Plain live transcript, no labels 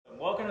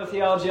Welcome to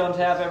Theology on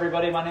Tap,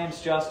 everybody. My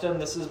name's Justin.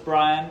 This is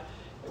Brian.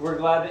 We're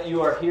glad that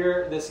you are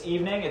here this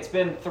evening. It's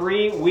been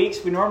 3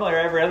 weeks. We normally are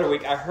every other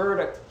week. I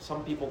heard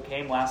some people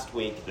came last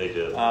week. They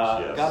did,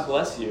 yes. God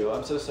bless you.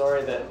 I'm so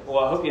sorry that... Well,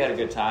 I hope you had a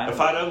good time. If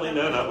I'd only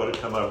known, I would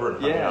have come over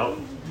and hung out.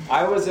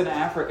 I was in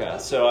Africa,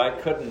 so I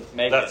couldn't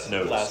make That's it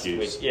no last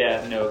excuse. week.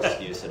 Yeah, no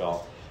excuse at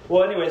all.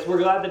 Well, anyways, we're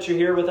glad that you're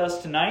here with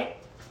us tonight.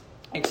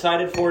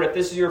 Excited for it. If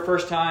this is your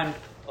first time,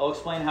 I'll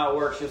explain how it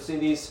works. You'll see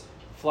these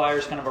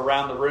flyers kind of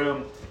around the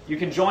room. You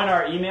can join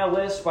our email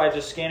list by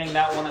just scanning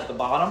that one at the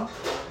bottom.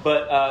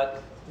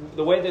 But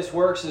the way this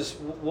works is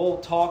we'll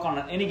talk on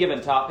any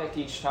given topic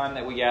each time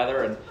that we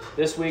gather. And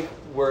this week,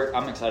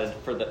 I'm excited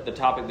for the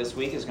topic this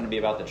week is going to be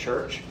about the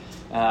church.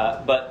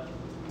 But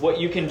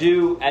what you can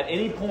do at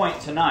any point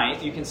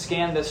tonight, you can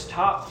scan this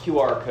top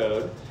QR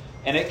code,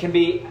 and it can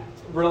be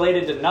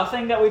related to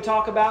nothing that we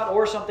talk about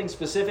or something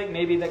specific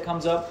maybe that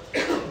comes up.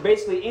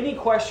 Basically, any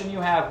question you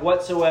have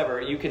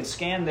whatsoever, you can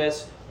scan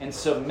this and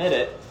submit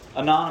it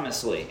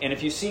anonymously. And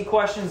if you see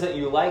questions that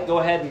you like, go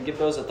ahead and give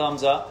those a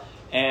thumbs up.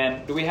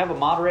 And do we have a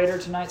moderator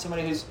tonight?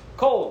 Somebody who's...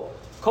 Cole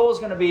is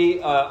going to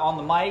be on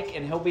the mic,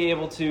 and he'll be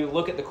able to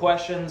look at the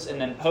questions and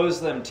then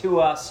pose them to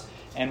us,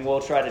 and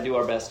we'll try to do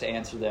our best to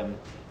answer them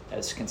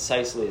as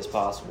concisely as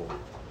possible.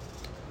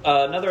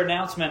 Another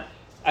announcement.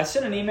 I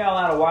sent an email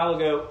out a while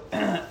ago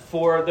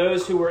for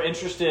those who were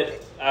interested.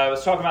 I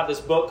was talking about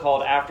this book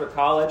called After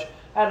College.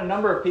 I had a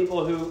number of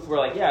people who were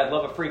like, yeah, I'd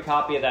love a free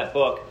copy of that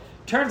book.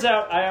 Turns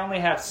out I only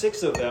have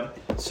 6 of them,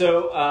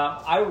 so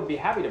I would be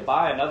happy to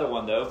buy another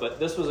one, though. But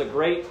this was a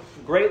great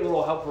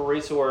little helpful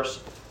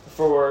resource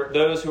for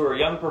those who are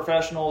young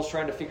professionals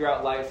trying to figure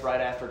out life right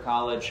after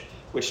college,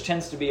 which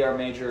tends to be our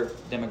major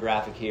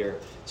demographic here.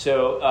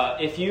 So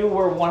if you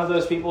were one of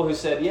those people who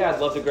said, yeah, I'd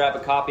love to grab a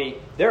copy,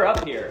 they're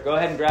up here. Go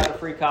ahead and grab a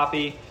free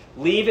copy.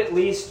 Leave at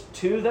least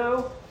 2,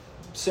 though.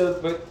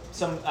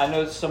 I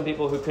know some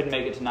people who couldn't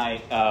make it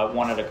tonight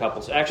wanted a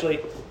couple. So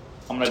actually,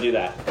 I'm going to do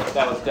that.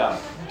 That was dumb.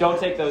 Don't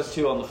take those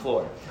 2 on the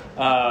floor.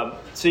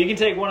 So you can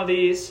take one of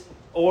these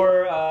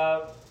or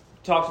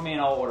talk to me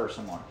and I'll order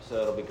some more.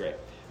 So it'll be great.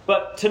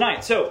 But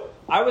tonight, so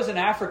I was in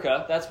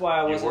Africa. That's why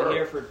I wasn't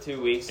here for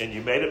 2 weeks. And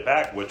you made it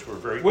back, which we're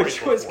very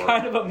grateful for. Which was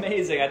kind of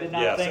amazing. I did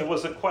not think... Yes, it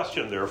was a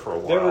question there for a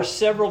while. There were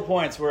several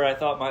points where I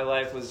thought my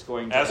life was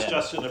going to Ask end.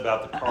 Justin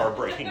about the car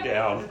breaking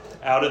down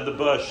out in the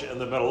bush in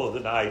the middle of the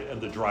night and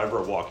the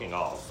driver walking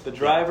off. The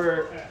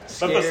driver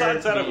scared But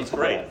besides that, me it was to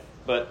great. death.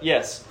 But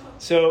yes,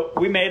 so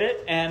we made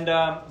it. And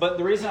but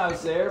the reason I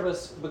was there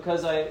was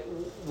because I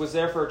was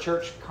there for a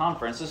church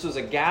conference. This was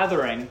a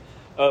gathering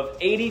of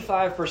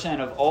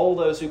 85% of all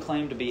those who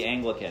claim to be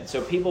Anglican.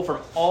 So people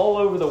from all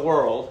over the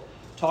world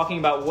talking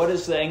about what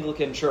is the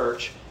Anglican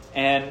church.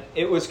 And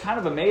it was kind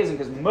of amazing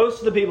because most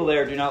of the people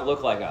there do not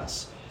look like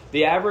us.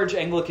 The average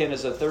Anglican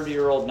is a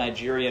 30-year-old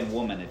Nigerian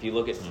woman, if you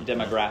look at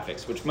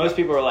demographics, which most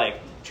people are like,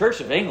 Church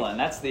of England,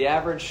 that's the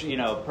average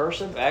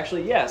person?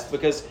 Actually, yes,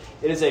 because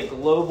it is a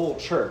global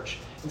church.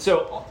 And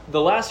so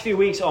the last few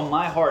weeks on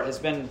my heart has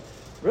been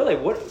really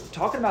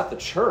talking about the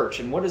church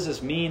and what does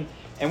this mean.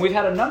 And we've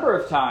had a number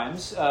of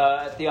times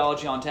at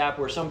Theology on Tap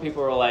where some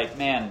people are like,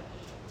 man,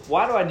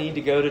 why do I need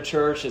to go to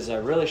church? As I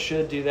really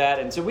should do that.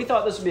 And so we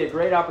thought this would be a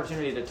great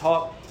opportunity to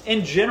talk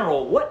in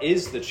general. What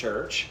is the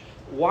church?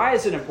 Why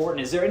is it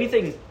important? Is there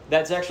anything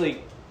that's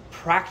actually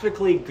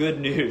practically good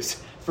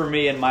news for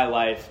me in my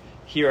life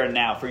here and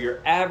now, for your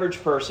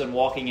average person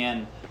walking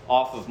in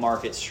off of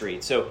Market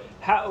Street? So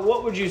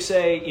what would you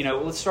say,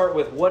 let's start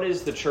with what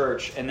is the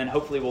church, and then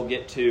hopefully we'll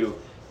get to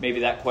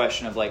maybe that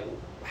question of like,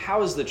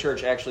 how is the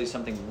church actually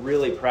something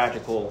really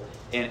practical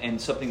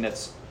and something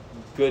that's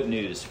good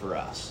news for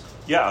us?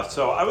 Yeah,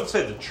 so I would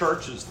say the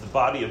church is the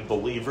body of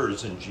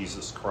believers in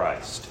Jesus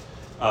Christ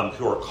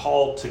who are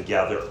called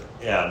together.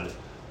 And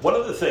one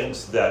of the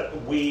things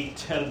that we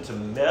tend to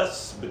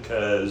miss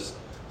because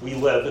we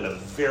live in a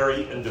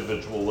very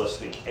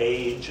individualistic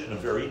age, in a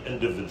very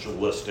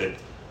individualistic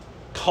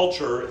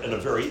culture, in a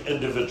very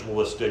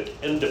individualistic,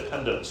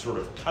 independent sort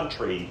of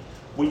country,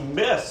 we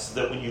miss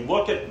that when you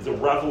look at the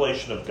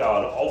revelation of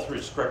God all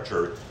through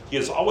Scripture, He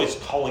is always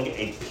calling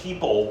a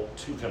people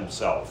to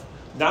Himself,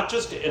 not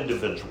just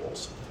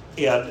individuals.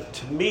 And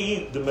to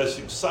me, the most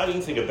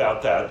exciting thing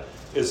about that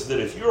is that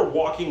if you're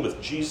walking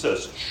with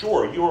Jesus,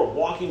 sure, you are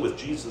walking with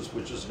Jesus,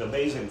 which is an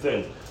amazing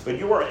thing, but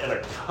you are in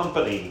a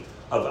company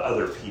of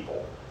other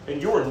people.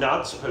 And you are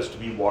not supposed to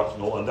be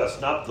walking alone. That's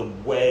not the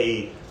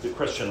way the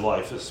Christian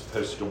life is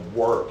supposed to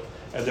work.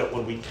 And that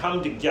when we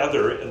come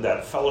together in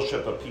that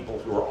fellowship of people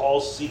who are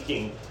all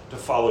seeking to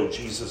follow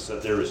Jesus,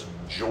 that there is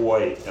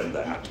joy in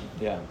that.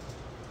 Yeah.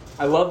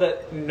 I love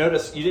that.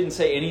 Notice you didn't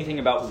say anything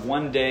about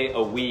one day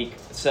a week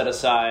set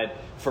aside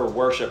for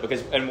worship,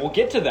 and we'll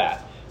get to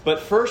that. But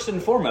first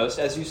and foremost,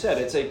 as you said,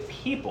 it's a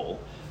people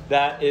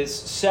that is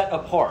set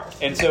apart.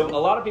 And so a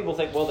lot of people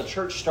think, well, the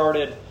church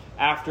started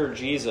after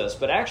Jesus.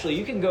 But actually,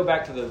 you can go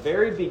back to the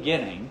very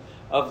beginning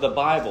of the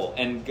Bible.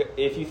 And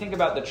if you think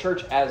about the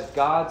church as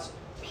God's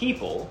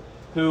people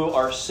who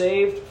are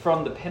saved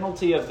from the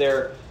penalty of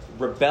their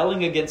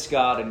rebelling against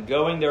God and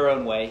going their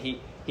own way,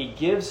 He He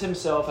gives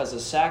himself as a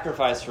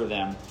sacrifice for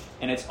them,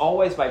 and it's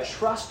always by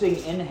trusting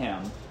in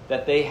him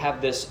that they have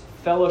this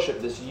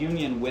fellowship, this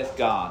union with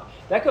God.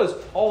 That goes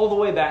all the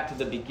way back to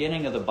the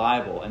beginning of the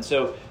Bible. And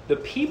so the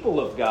people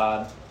of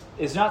God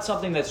is not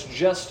something that's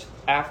just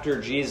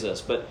after Jesus,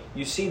 but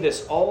you see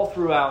this all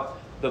throughout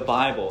the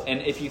Bible.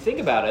 And if you think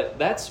about it,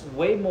 that's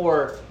way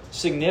more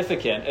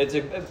significant. It's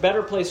a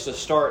better place to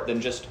start than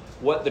just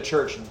what the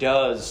church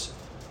does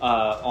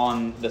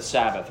on the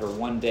Sabbath or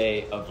one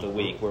day of the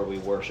week where we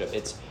worship.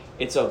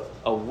 It's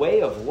a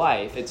way of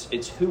life.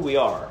 It's who we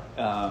are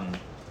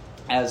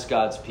as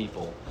God's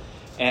people.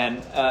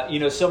 And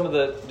some of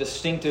the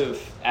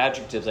distinctive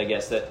adjectives, I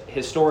guess, that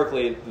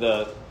historically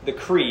the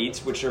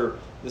creeds, which are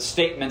the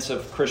statements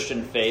of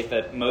Christian faith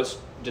that most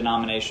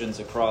denominations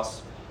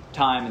across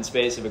time and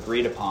space have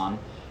agreed upon.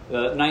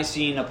 The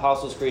Nicene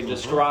Apostles' Creed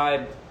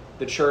describe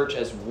the church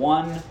as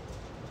one,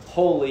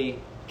 holy,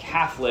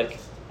 Catholic,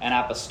 and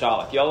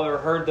apostolic. Y'all ever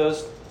heard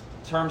those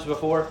terms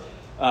before?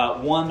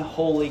 One,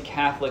 holy,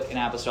 Catholic, and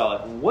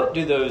apostolic. What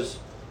do those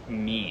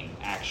mean,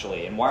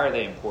 actually, and why are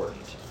they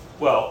important?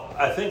 Well,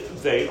 I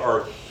think they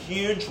are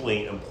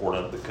hugely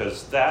important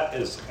because that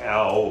is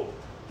how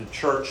the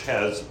church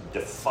has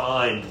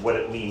defined what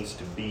it means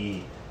to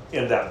be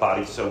in that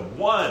body. So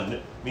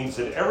one means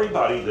that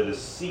everybody that is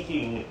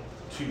seeking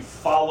to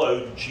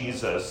follow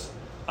Jesus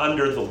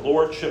under the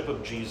lordship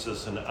of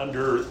Jesus and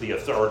under the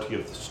authority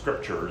of the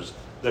scriptures,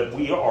 that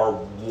we are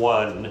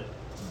one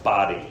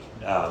body.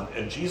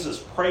 And Jesus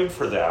prayed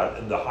for that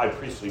in the high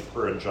priestly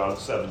prayer in John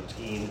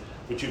 17,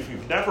 which if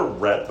you've never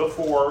read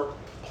before,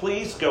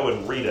 please go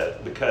and read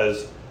it,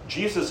 because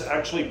Jesus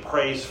actually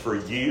prays for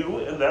you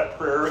in that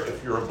prayer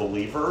if you're a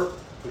believer,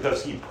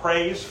 because he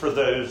prays for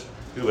those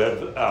who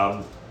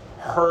have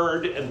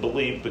heard and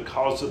believed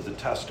because of the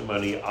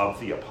testimony of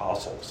the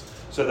apostles.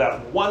 So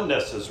that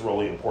oneness is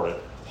really important.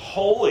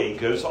 Holy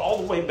goes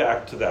all the way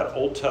back to that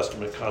Old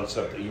Testament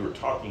concept that you were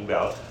talking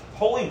about.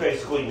 Holy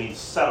basically means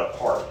set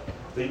apart,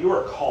 that you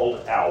are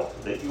called out,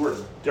 that you are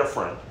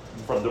different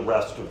from the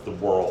rest of the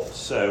world.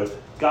 So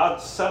God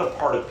set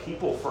apart a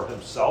people for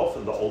himself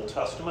in the Old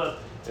Testament.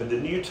 In the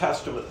New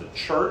Testament, the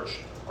church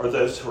are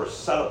those who are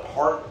set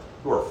apart,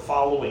 who are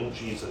following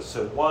Jesus.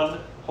 So one,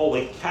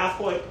 holy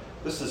Catholic.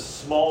 This is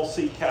small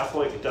c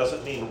Catholic. It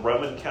doesn't mean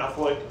Roman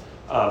Catholic.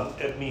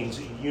 It means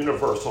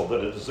universal,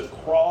 that it is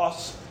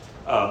across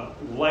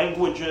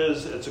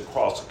languages, it's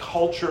across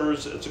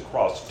cultures, it's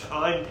across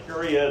time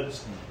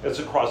periods, it's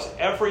across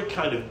every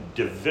kind of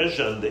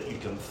division that you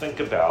can think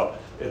about.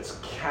 It's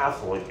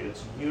Catholic,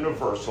 it's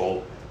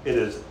universal, it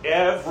is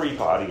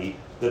everybody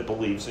that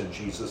believes in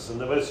Jesus. And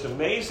the most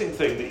amazing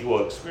thing that you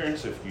will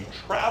experience if you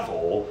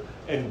travel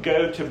and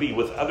go to be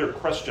with other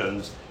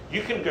Christians,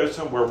 you can go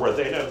somewhere where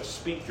they don't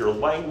speak your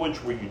language,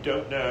 where you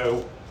don't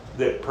know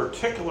the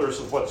particulars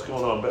of what's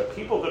going on, but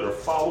people that are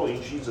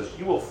following Jesus,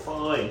 you will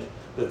find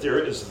that there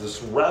is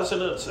this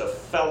resonance of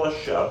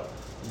fellowship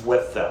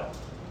with them,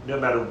 no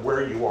matter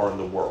where you are in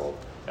the world.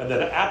 And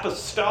then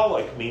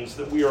apostolic means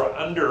that we are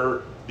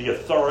under the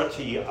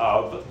authority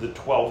of the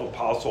 12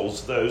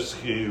 apostles, those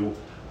who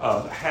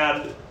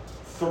had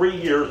 3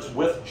 years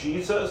with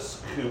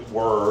Jesus, who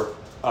were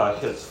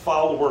his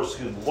followers,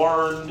 who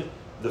learned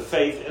the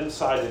faith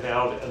inside and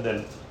out, and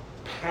then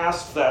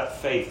passed that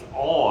faith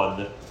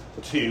on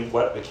to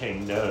what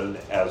became known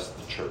as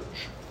the church.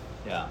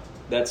 Yeah,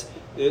 that's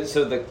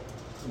so.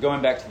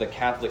 Going back to the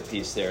Catholic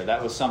piece there,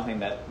 that was something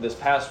that this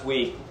past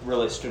week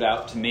really stood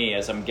out to me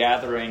as I'm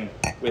gathering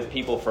with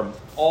people from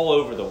all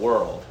over the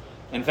world.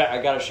 In fact,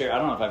 I got to share, I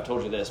don't know if I've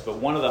told you this, but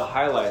one of the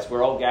highlights,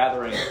 we're all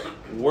gathering,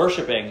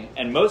 worshiping,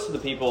 and most of the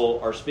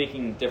people are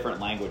speaking different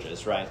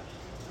languages, right?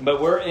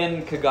 But we're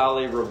in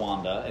Kigali,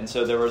 Rwanda, and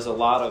so there was a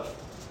lot of,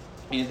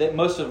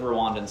 most of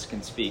Rwandans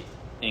can speak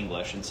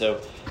English, and so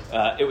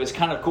it was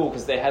kind of cool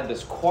because they had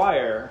this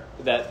choir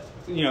that,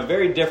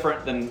 very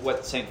different than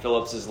what St.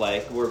 Philip's is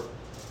like. We're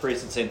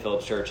priests at St.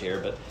 Philip's Church here,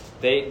 but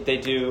they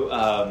do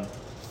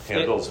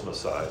Handel's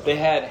Messiah. They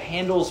had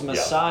Handel's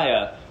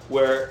Messiah,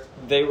 where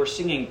they were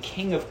singing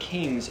King of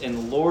Kings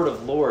and Lord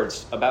of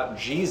Lords about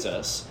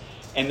Jesus,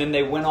 and then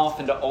they went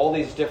off into all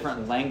these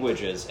different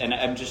languages, and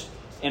I'm just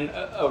in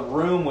a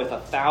room with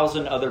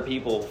 1,000 other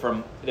people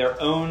from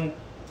their own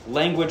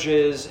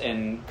languages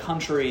and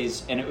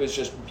countries, and it was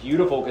just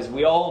beautiful because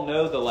we all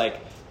know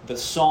the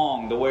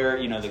song,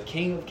 the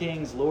King of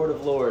Kings, Lord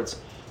of Lords,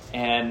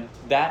 and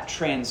that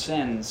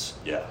transcends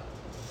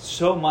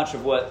so much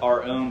of what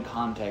our own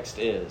context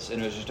is.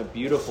 And it was just a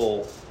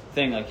beautiful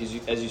thing, like as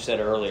you said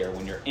earlier,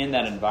 when you're in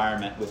that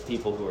environment with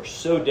people who are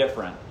so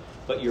different,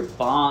 but your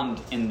bond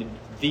in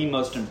the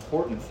most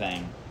important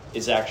thing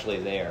is actually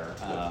there.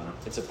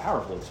 It's a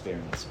powerful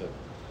experience.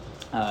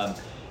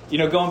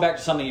 But going back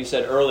to something you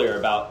said earlier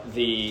about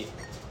we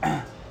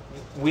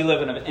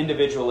live in an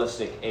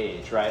individualistic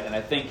age, right? And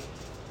I think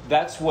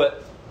that's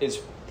what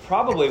is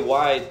probably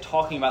why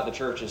talking about the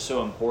church is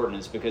so important,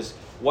 is because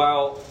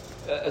while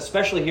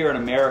especially here in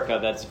America,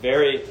 that's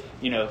very,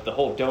 the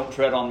whole "don't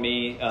tread on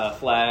me"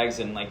 flags,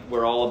 and like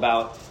we're all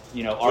about,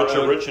 our which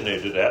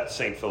originated at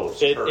St. Philip's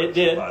Church. It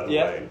did, by the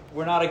yeah. way.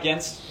 We're not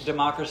against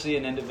democracy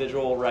and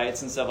individual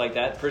rights and stuff like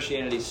that.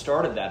 Christianity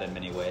started that in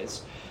many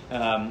ways.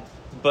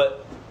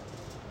 But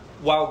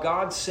while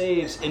God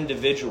saves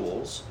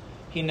individuals,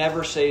 He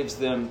never saves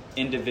them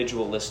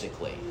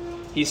individualistically.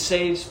 He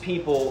saves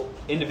people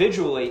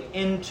individually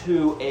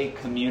into a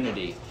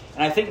community.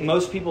 And I think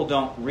most people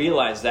don't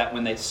realize that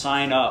when they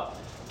sign up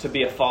to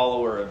be a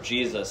follower of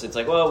Jesus. It's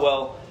like,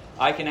 well,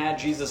 I can add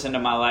Jesus into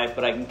my life,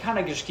 but I can kind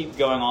of just keep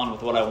going on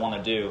with what I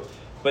want to do.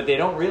 But they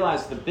don't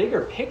realize the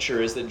bigger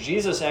picture is that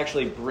Jesus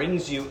actually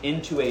brings you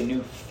into a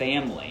new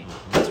family.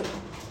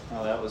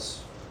 Oh, that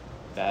was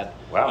bad.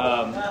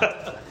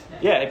 Wow.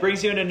 Yeah, it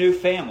brings you into a new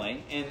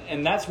family,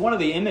 and that's one of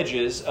the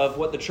images of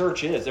what the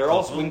church is. There are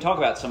also, we can talk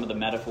about some of the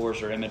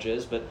metaphors or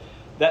images, but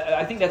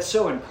I think that's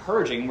so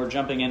encouraging. We're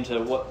jumping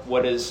into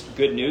what is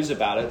good news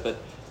about it, but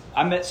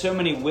I met so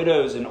many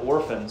widows and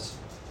orphans.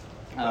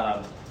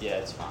 Yeah,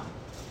 it's fine.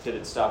 Did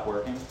it stop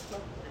working? No,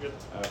 you're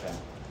good. Okay.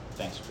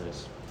 Thanks,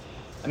 Chris.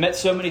 I met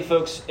so many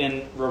folks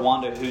in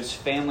Rwanda whose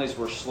families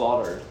were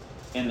slaughtered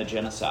in the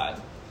genocide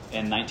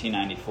in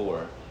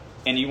 1994.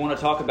 And you want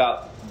to talk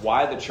about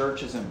why the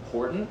church is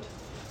important?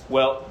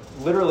 Well,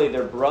 literally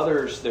their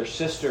brothers, their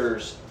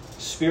sisters,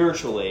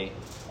 spiritually,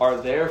 are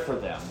there for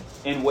them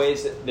in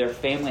ways that their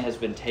family has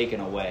been taken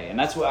away. And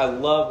that's what I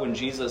love when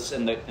Jesus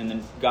in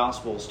the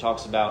Gospels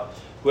talks about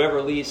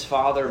whoever leaves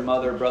father,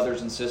 mother,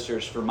 brothers, and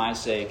sisters for my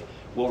sake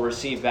will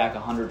receive back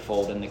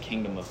 100-fold in the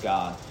kingdom of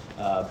God.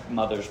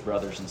 Mothers,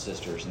 brothers, and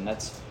sisters. And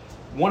that's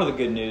one of the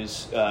good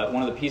news,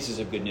 one of the pieces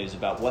of good news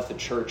about what the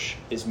church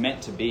is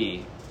meant to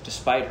be,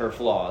 despite her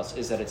flaws,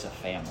 is that it's a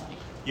family.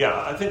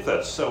 Yeah, I think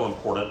that's so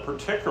important,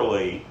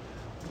 particularly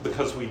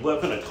because we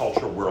live in a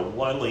culture where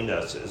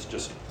loneliness is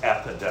just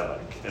epidemic,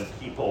 and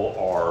people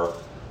are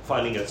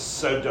finding it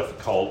so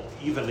difficult,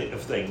 even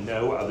if they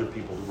know other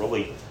people, to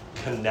really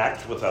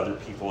connect with other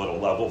people at a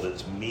level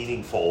that's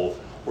meaningful,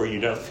 where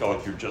you don't feel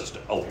like you're just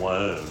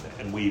alone.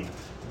 And we've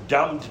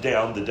dumbed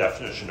down the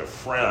definition of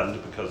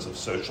friend because of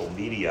social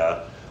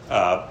media,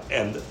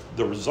 and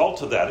the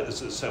result of that is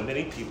that so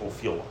many people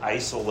feel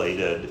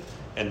isolated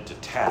and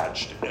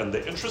detached. And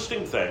the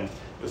interesting thing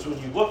is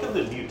when you look in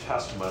the New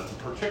Testament, and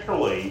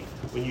particularly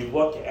when you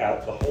look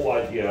at the whole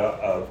idea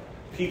of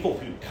people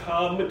who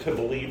come to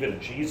believe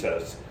in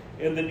Jesus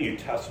in the New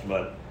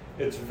Testament,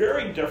 it's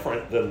very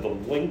different than the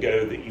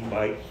lingo that you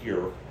might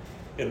hear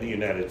in the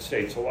United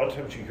States. A lot of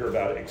times you hear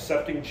about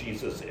accepting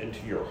Jesus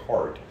into your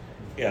heart.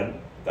 And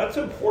that's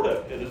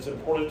important. It is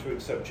important to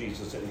accept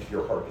Jesus into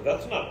your heart, but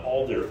that's not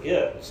all there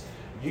is.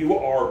 You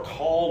are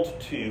called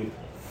to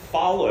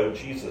follow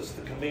Jesus.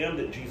 The command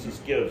that Jesus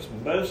gives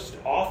most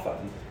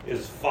often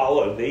is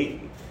follow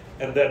me.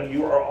 And then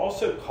you are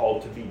also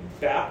called to be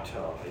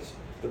baptized.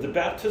 But the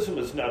baptism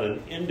is not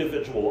an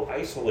individual,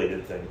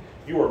 isolated thing.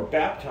 You are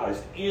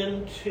baptized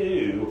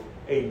into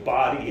a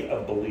body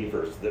of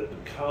believers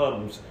that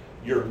becomes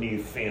your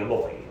new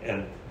family.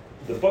 And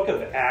the book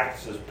of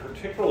Acts is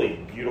particularly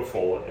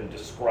beautiful in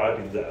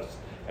describing this.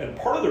 And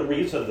part of the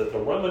reason that the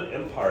Roman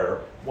Empire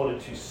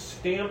wanted to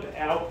stamp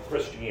out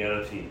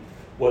Christianity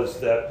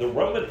was that the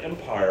Roman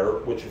Empire,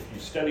 which if you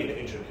studied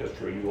ancient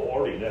history, you will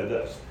already know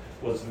this,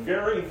 was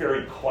very,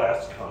 very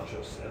class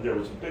conscious. And there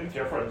was a big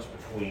difference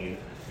between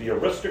the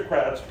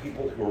aristocrats,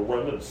 people who were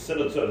Roman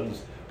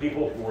citizens,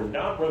 people who were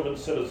not Roman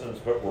citizens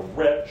but were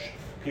rich,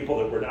 people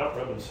that were not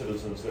Roman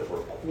citizens that were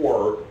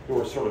poor, who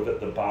were sort of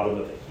at the bottom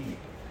of the heap.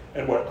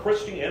 And what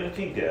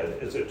Christianity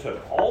did is it took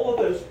all of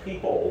those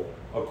people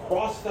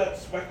across that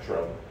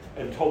spectrum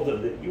and told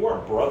them that you are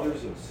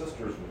brothers and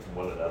sisters with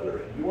one another,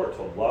 and you are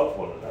to love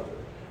one another.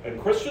 And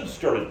Christians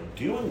started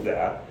doing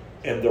that,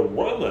 and the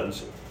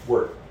Romans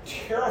were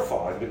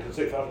terrified because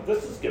they thought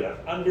this is going to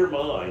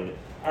undermine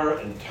our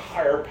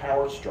entire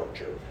power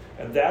structure.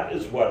 And that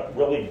is what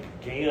really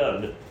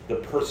began the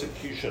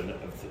persecution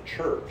of the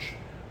church.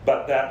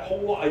 But that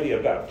whole idea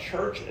about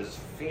church as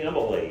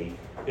family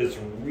is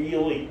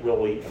really,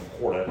 really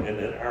important. And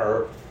in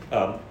our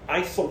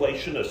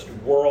isolationist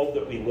world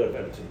that we live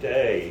in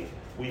today,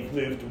 we've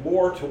moved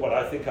more to what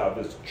I think of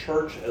as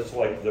church as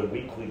like the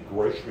weekly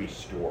grocery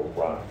store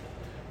run.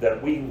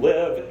 That we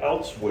live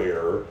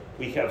elsewhere,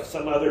 we have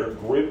some other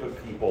group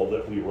of people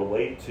that we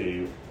relate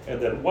to, and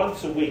then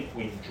once a week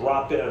we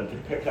drop in to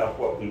pick up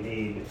what we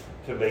need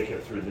to make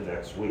it through the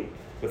next week.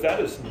 But that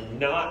is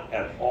not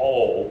at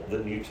all the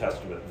New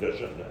Testament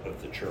vision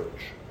of the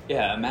church.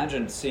 Yeah,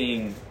 imagine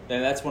seeing,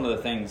 and that's one of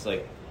the things,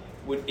 like,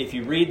 if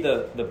you read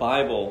the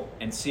Bible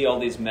and see all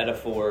these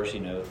metaphors,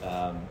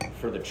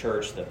 for the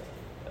church,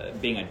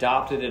 being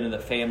adopted into the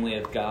family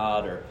of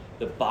God, or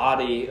the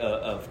body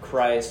of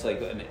Christ,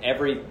 like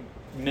every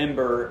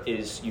member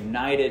is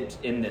united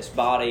in this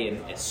body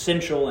and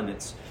essential in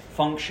its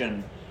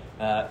function,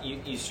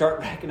 you start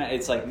recognizing,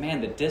 it's like,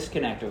 man, the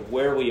disconnect of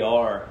where we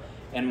are.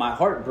 And my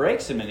heart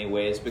breaks in many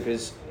ways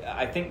because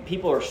I think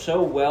people are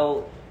so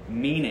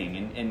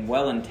well-meaning and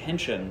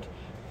well-intentioned,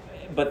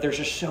 but there's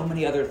just so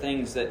many other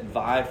things that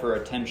vie for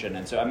attention.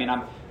 And so, I mean,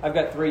 I've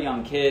got 3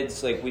 young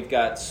kids. Like, we've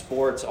got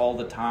sports all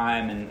the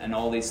time and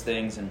all these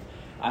things. And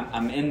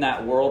I'm in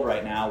that world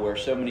right now where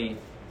so many,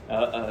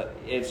 but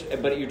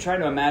you're trying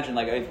to imagine,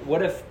 like,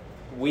 what if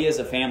we as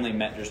a family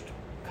met just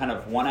kind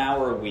of 1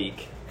 hour a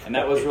week, and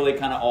that was really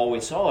kind of all we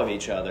saw of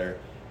each other?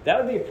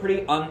 That would be a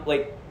pretty,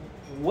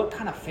 what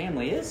kind of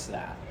family is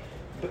that?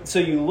 But, so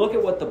you look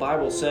at what the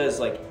Bible says,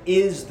 like,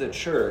 is the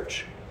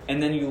church,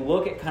 and then you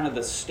look at kind of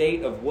the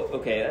state of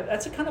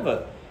that's a kind of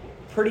a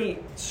pretty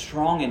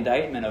strong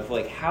indictment of,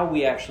 like, how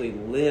we actually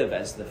live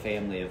as the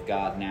family of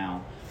God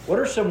now. What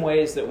are some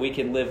ways that we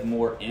can live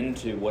more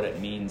into what it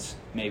means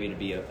maybe to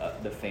be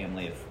the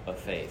family of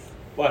faith?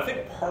 Well, I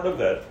think part of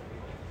it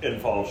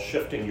involves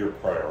shifting your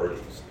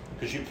priorities,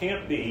 because you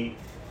can't be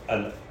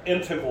an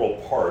integral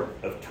part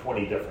of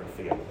 20 different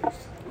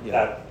families. Yeah.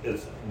 That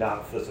is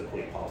not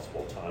physically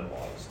possible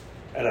time-wise.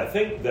 And I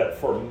think that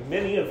for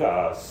many of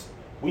us,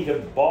 we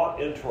have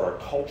bought into our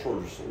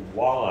culture's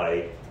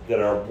lie that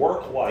our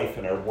work life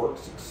and our work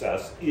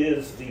success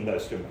is the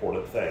most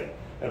important thing.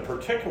 And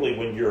particularly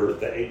when you're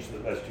the age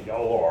that most of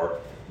y'all are,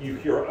 you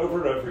hear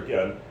over and over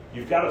again,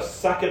 you've got to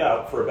suck it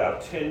up for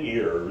about 10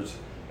 years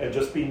and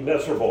just be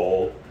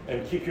miserable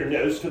and keep your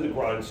nose to the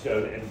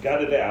grindstone and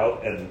gut it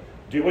out and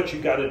do what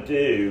you got to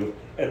do.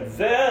 And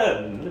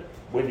then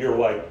when you're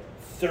like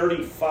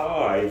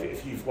 35,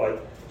 if you've like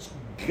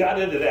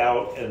gutted it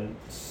out and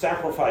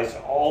sacrificed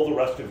all the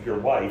rest of your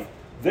life,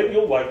 then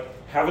you'll like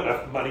have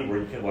enough money where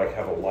you can like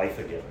have a life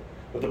again.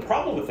 But the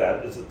problem with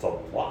that is it's a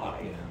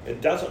lie. Yeah.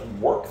 It doesn't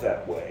work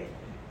that way.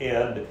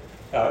 And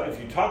if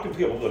you talk to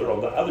people that are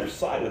on the other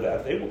side of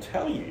that, they will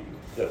tell you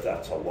that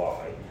that's a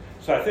lie.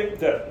 So I think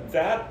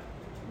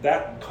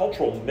that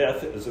cultural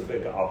myth is a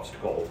big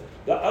obstacle.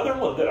 The other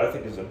one that I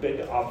think is a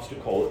big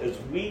obstacle is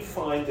we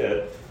find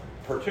it,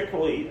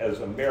 particularly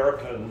as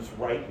Americans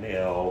right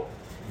now,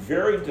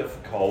 very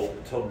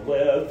difficult to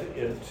live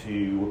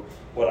into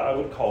what I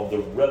would call the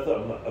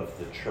rhythm of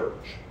the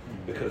church.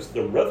 Because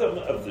the rhythm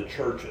of the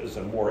church is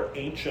a more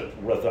ancient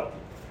rhythm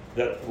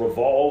that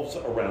revolves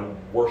around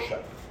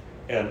worship.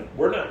 And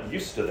we're not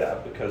used to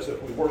that, because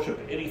if we worship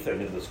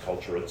anything in this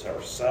culture, it's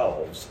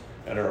ourselves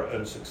and our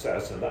own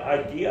success. And the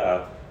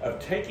idea of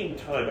taking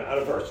time out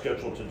of our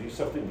schedule to do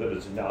something that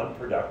is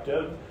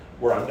non-productive,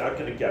 where I'm not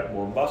going to get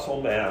more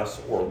muscle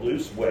mass or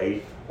lose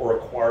weight or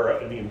acquire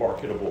any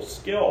marketable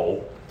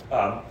skill,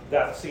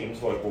 that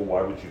seems like, well,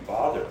 why would you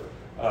bother?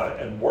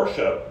 And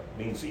worship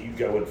means that you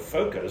go and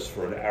focus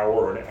for an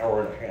hour and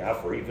a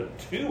half, or even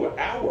 2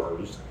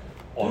 hours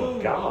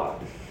on God.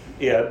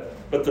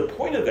 But the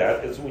point of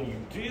that is when you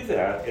do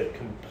that, it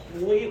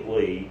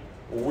completely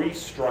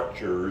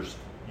restructures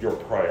your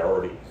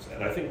priorities.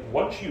 And I think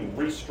once you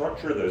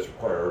restructure those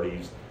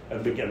priorities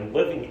and begin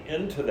living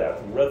into that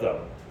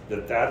rhythm,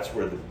 that's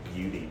where the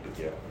beauty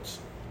begins.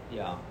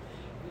 Yeah.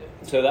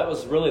 So that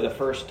was really the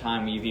first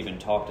time you've even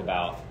talked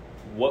about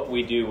what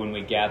we do when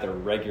we gather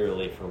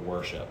regularly for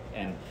worship.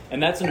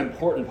 And that's an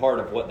important part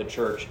of what the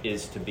church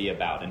is to be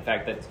about. In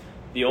fact, that's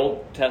the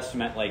Old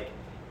Testament, like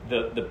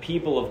the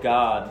people of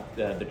God,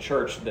 the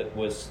church that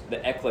was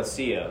the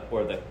ecclesia,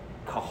 or the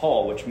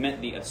kahal, which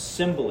meant the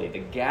assembly, the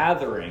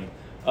gathering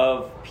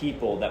of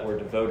people that were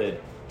devoted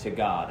to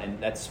God. And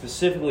that's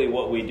specifically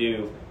what we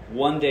do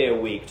 1 day a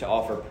week, to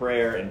offer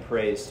prayer and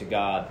praise to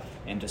God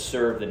and to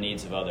serve the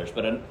needs of others.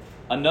 But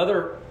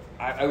another,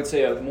 I would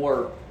say, a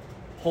more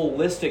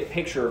holistic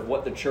picture of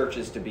what the church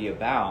is to be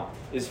about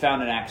is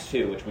found in Acts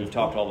 2, which we've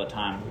talked all the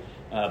time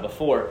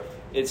before.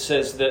 It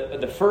says that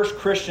the first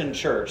Christian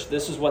church,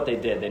 this is what they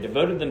did. They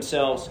devoted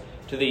themselves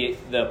to the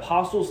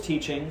apostles'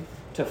 teaching,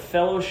 to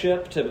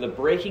fellowship, to the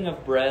breaking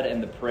of bread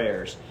and the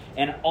prayers.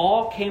 And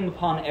awe came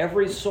upon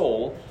every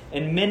soul,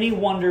 and many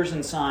wonders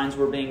and signs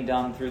were being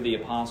done through the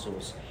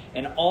apostles.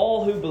 And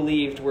all who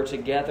believed were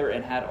together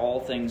and had all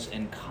things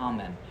in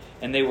common.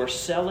 And they were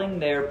selling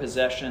their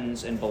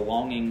possessions and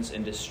belongings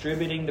and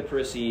distributing the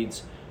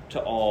proceeds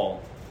to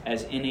all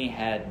as any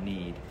had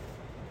need.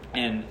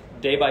 And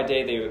day by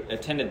day they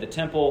attended the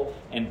temple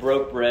and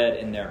broke bread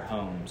in their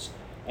homes.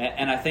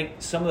 And I think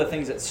some of the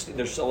things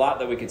there's a lot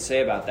that we could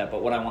say about that,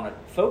 but what I want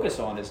to focus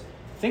on is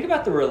think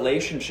about the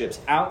relationships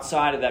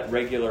outside of that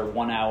regular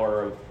 1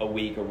 hour a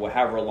week or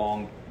however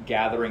long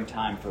gathering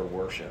time for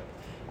worship.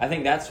 I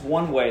think that's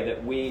one way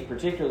that we,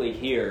 particularly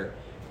here,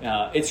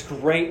 it's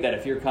great that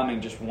if you're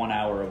coming just 1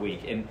 hour a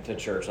week into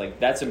church, like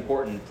that's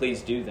important,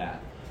 please do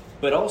that.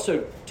 But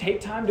also take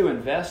time to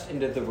invest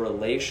into the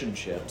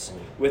relationships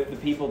with the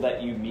people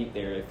that you meet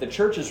there. If the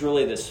church is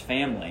really this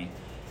family,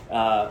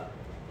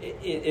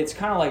 it's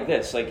kind of like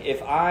this. Like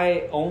if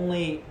I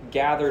only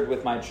gathered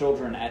with my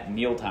children at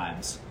meal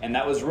times, and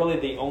that was really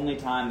the only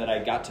time that I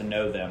got to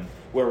know them,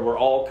 where we're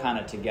all kind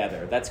of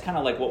together. That's kind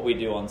of like what we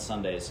do on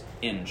Sundays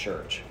in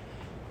church.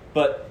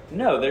 But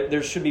no,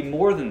 there should be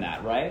more than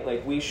that, right?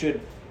 Like we should,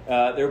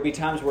 there will be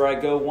times where I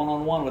go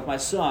one-on-one with my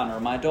son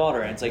or my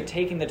daughter, and it's like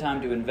taking the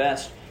time to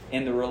invest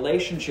in the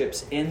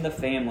relationships in the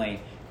family,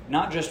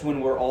 not just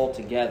when we're all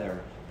together,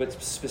 but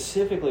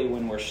specifically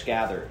when we're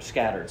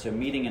scattered. So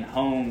meeting in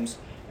homes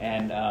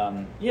and,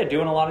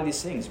 doing a lot of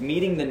these things.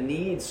 Meeting the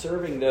needs,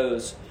 serving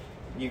those.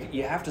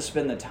 You have to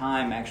spend the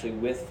time actually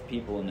with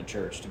people in the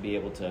church to be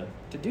able to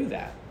do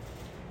that.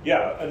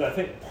 Yeah, and I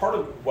think part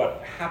of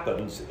what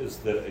happens is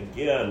that,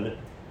 again,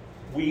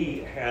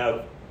 we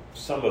have,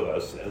 some of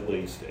us at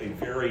least, a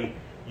very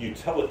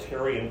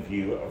utilitarian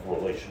view of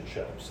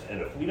relationships.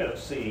 And if we don't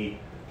see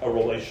a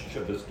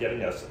relationship as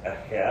getting us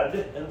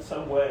ahead in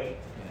some way,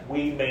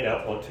 we may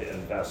not want to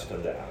invest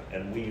in that.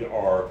 And we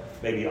are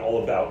maybe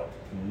all about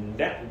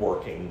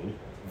networking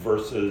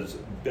versus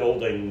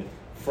building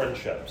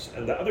friendships.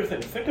 And the other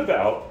thing, think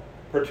about,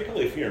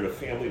 particularly if you're in a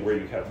family where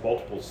you have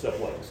multiple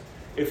siblings,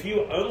 if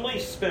you only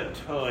spent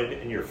time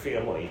in your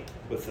family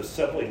with the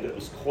sibling that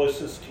was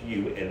closest to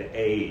you in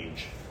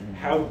age,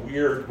 how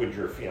weird would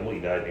your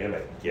family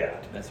dynamic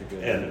get? That's a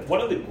good And idea.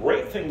 one of the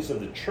great things in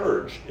the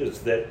church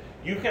is that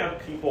you have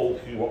people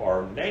who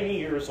are 90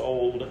 years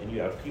old and you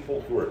have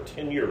people who are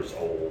 10 years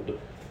old,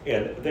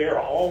 and they are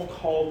all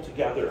called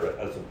together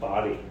as a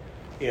body.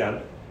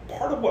 And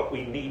part of what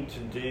we need to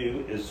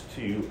do is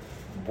to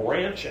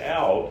branch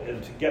out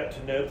and to get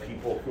to know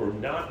people who are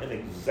not in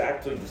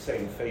exactly the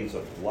same phase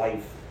of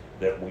life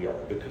that we are,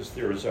 because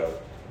there's a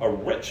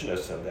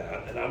richness in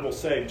that. And I will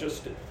say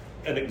just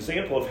an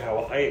example of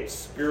how I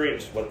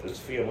experienced what this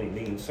family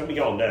means. Some of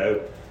y'all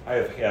know I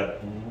have had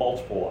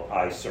multiple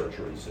eye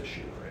surgeries this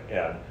year,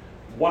 and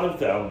one of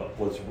them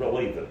was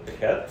really the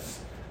pits.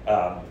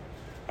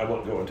 I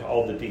won't go into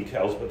all the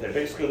details, but they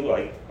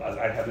basically,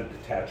 I have a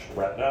detached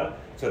retina,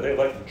 so they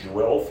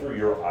drill through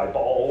your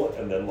eyeball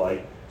and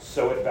then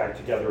sew it back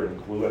together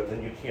and glue it,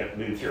 then you can't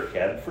move your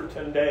head for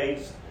 10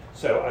 days.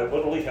 So I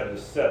literally had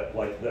to sit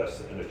like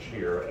this in a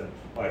chair and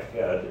keep my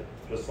head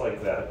just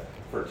like that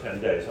for 10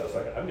 days. I was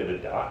like, I'm going to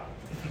die.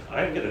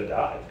 I'm going to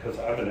die because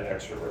I'm an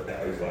extrovert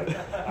now. He's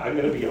like, I'm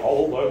going to be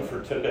all alone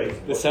for 10 days.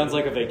 This sounds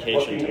like a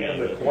vacation to me. In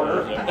the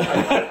corner.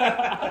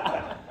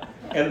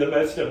 And the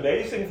most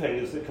amazing thing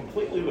is that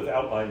completely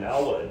without my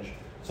knowledge,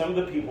 some of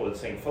the people at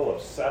St.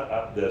 Philip's set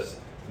up this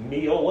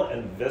meal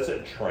and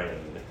visit train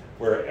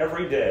where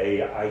every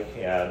day I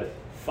had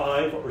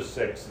 5 or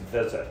 6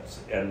 visits.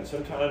 And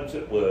sometimes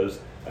it was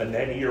a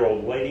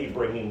 90-year-old lady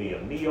bringing me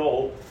a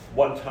meal.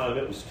 One time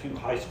it was 2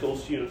 high school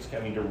students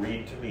coming to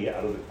read to me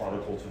out of the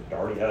Chronicles of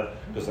Narnia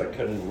because I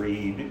couldn't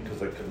read,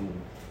 because I couldn't,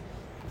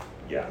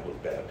 it was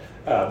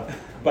bad.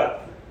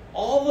 But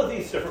all of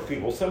these different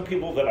people, some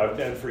people that I've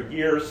known for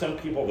years, some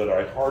people that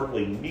I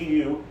hardly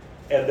knew,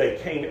 and they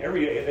came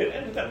every day, and it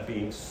ended up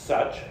being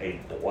such a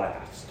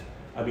blast.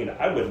 I mean,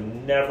 I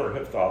would never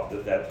have thought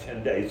that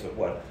 10 days of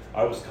what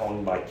I was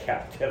calling my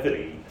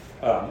captivity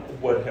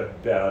would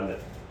have been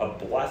a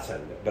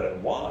blessing, but it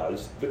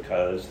was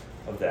because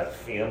of that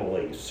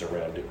family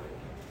surrounding me.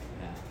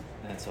 Yeah,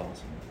 that's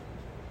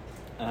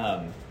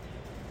awesome.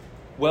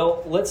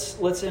 Well,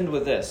 let's end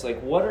with this.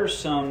 What are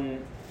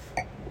some?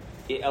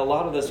 A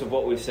lot of this of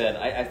what we've said,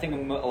 I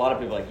think a lot of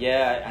people are like,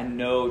 yeah, I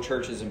know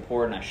church is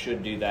important. I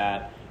should do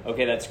that.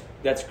 Okay,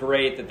 that's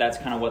great. That's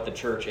kind of what the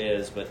church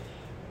is, but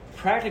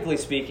practically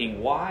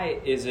speaking, why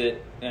is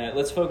it,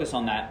 let's focus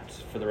on that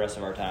for the rest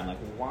of our time.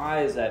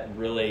 Why is that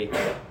really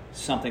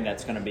something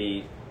that's going to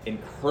be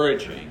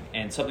encouraging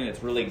and something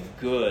that's really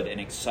good and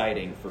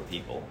exciting for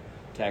people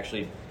to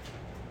actually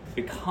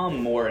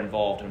become more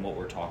involved in what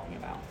we're talking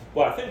about?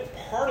 Well, I think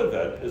part of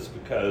it is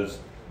because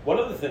one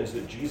of the things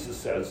that Jesus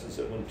says is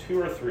that when 2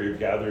 or 3 are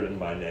gathered in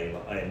my name,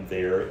 I am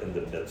there in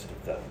the midst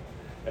of them.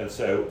 And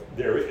so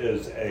there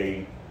is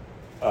a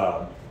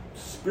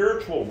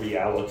spiritual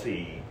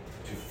reality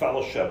to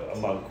fellowship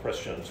among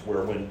Christians,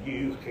 where when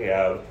you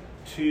have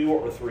 2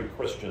 or 3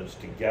 Christians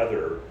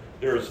together,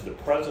 there is the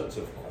presence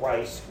of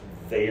Christ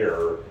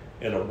there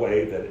in a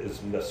way that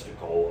is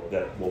mystical,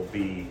 that will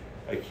be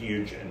a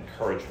huge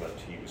encouragement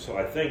to you. So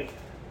I think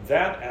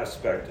that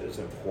aspect is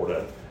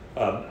important.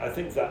 I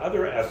think the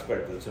other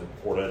aspect that's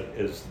important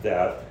is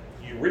that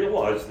you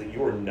realize that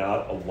you are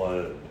not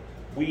alone.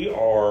 We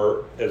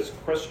are, as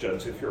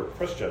Christians, if you're a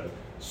Christian,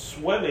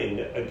 swimming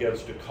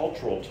against a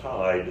cultural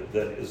tide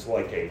that is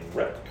like a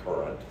rip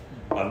current,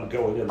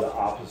 going in the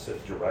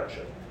opposite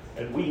direction.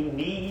 And we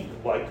need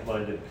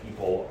like-minded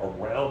people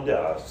around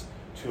us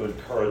to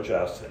encourage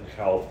us and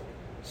help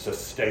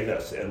sustain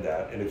us in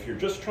that. And if you're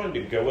just trying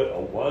to go it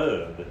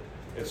alone,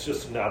 it's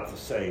just not the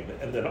same.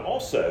 And then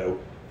also,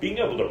 being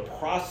able to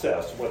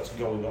process what's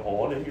going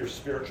on in your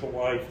spiritual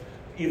life,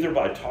 either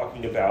by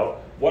talking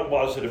about what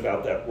was it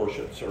about that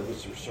worship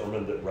service or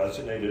sermon that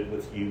resonated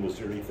with you, was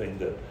there anything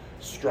that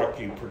struck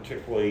you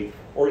particularly,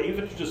 or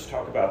even to just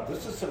talk about,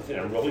 this is something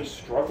I'm really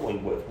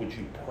struggling with, would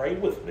you pray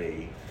with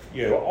me?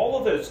 You know, all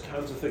of those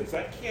kinds of things,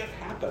 that can't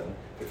happen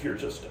if you're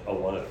just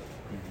alone.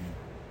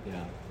 Mm-hmm.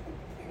 Yeah.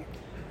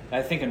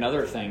 I think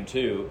another thing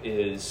too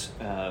is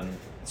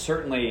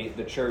certainly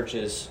the church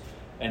is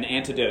an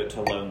antidote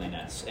to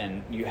loneliness,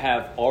 and you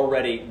have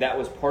already, that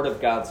was part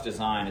of God's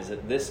design, is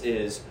that this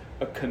is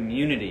a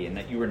community and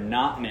that you are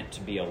not meant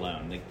to be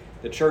alone.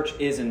 The church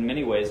is in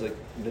many ways like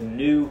the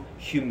new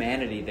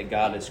humanity that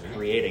God is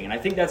creating, and I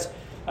think that's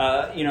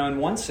In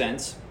one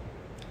sense,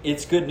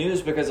 it's good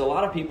news because a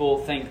lot of people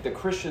think the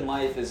Christian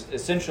life is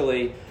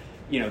essentially,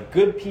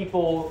 good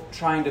people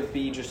trying to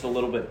be just a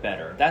little bit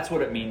better. That's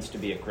what it means to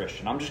be a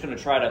Christian. I'm just going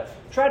to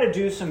try to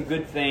do some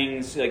good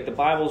things. Like the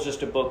Bible's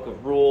just a book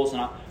of rules,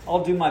 and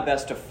I'll do my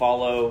best to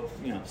follow,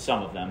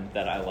 some of them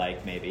that I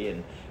like maybe,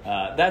 and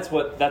that's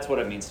what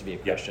it means to be a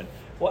Christian. Yep.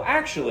 Well,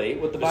 actually,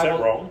 what the Bible... Is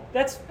that wrong?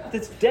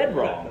 That's dead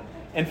wrong.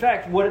 In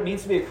fact, what it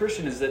means to be a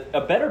Christian is that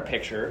a better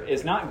picture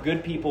is not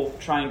good people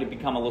trying to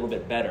become a little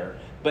bit better,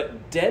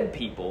 but dead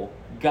people,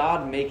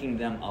 God making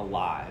them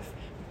alive,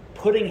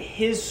 putting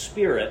His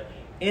Spirit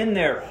in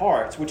their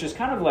hearts, which is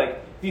kind of like,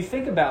 if you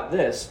think about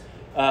this,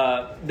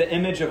 the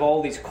image of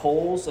all these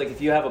coals, like if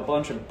you have a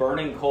bunch of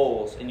burning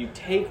coals and you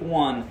take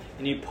one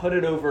and you put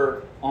it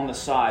over on the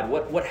side,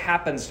 what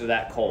happens to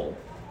that coal?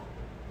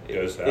 It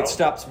goes out. It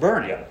stops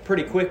burning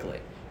pretty quickly.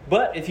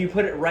 But if you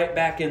put it right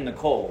back in the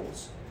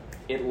coals,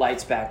 it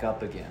lights back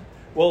up again.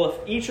 Well, if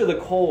each of the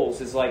coals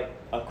is like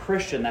a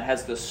Christian that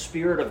has the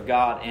Spirit of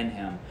God in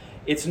him,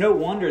 it's no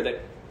wonder that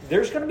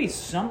there's going to be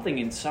something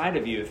inside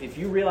of you. If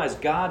you realize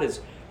God has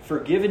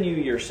forgiven you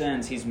your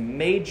sins, He's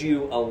made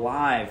you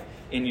alive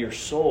in your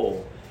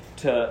soul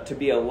to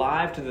be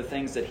alive to the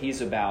things that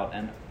He's about.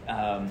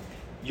 And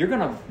you're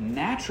going to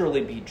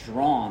naturally be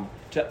drawn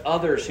to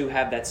others who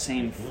have that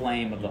same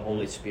flame of the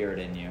Holy Spirit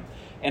in you.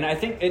 And I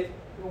think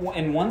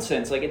in one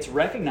sense, like it's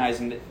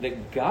recognizing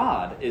that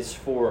God is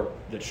for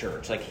the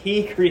church. Like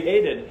He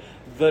created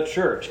the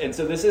church. And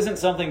so this isn't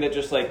something that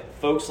just like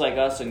folks like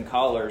us in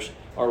collars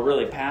are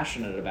really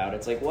passionate about.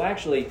 It's like, well,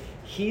 actually,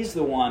 He's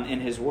the one in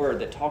His Word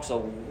that talks a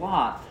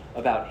lot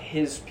about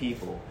His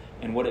people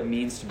and what it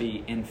means to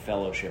be in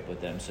fellowship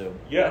with them. So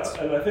yes,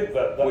 and I think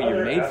that the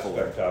other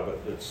aspect for. of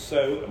it that's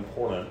so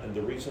important, and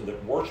the reason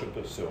that worship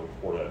is so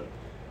important,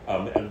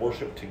 and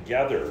worship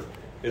together,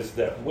 is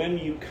that when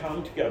you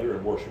come together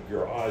and worship,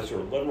 your eyes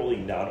are literally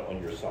not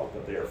on yourself,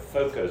 but they are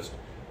focused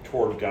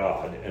toward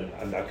God. And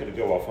I'm not going to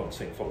go off on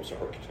St. Philip's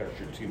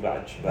architecture too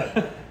much, but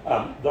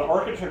the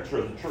architecture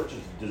of the church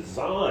is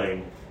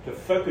designed to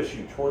focus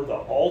you toward the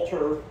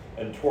altar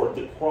and toward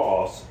the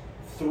cross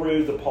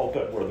through the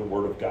pulpit where the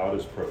Word of God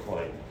is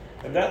proclaimed.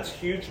 And that's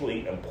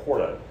hugely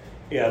important.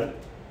 And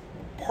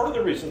part of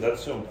the reason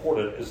that's so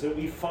important is that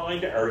we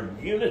find our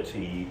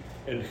unity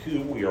in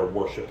who we are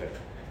worshiping.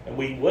 And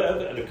we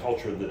live in a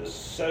culture that is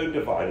so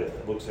divided,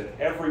 that looks at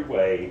every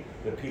way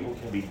that people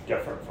can be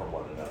different from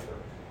one another.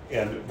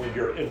 And when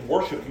you're in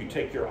worship, you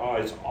take your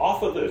eyes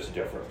off of those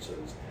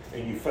differences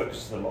and you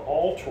focus them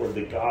all toward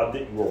the God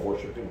that you are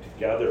worshiping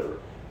together,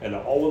 and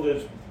all of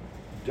those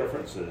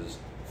differences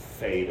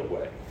fade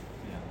away.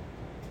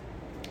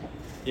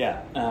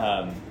 Yeah.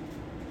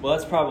 Well,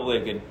 that's probably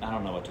a good... I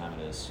don't know what time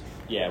it is.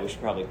 Yeah, we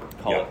should probably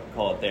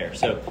call it there.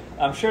 So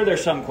I'm sure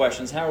there's some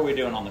questions. How are we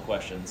doing on the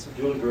questions?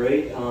 Doing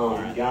great.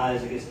 Right.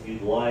 Guys, I guess if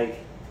you'd like,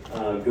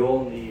 go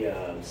on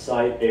the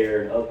site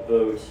there and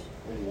upvote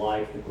and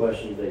like the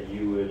questions that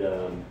you would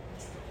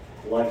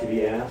like to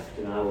be asked,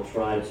 and I will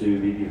try to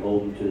be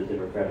beholden to the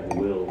democratic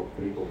will of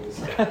people as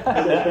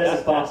best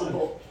as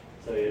possible.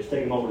 So just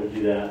take a moment to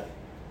do that.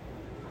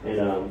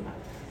 And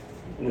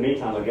in the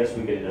meantime, I guess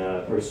we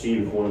can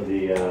proceed with one of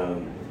the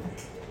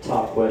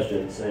top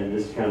questions, and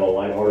this is kind of a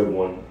lighthearted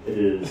one. It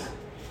is,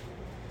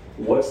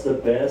 what's the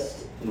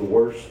best and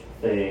worst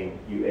thing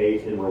you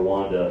ate in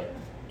Rwanda?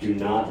 Do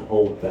not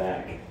hold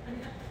back.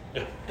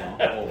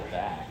 Don't hold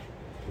back.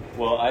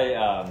 Well,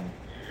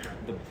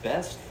 the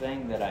best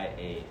thing that I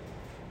ate.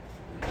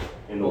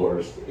 And the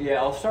worst. Yeah,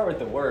 I'll start with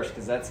the worst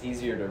because that's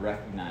easier to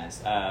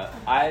recognize.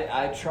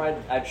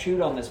 I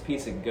chewed on this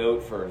piece of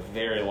goat for a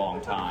very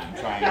long time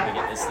trying to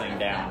get this thing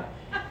down.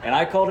 And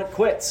I called it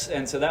quits,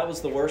 and so that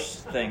was the worst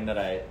thing that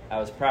I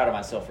was proud of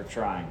myself for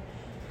trying.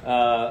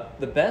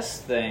 The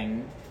best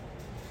thing,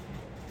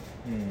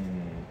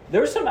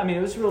 there was some,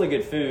 it was really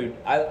good food.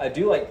 I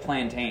do like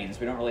plantains.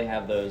 We don't really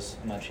have those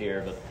much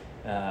here,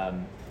 but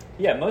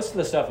most of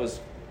the stuff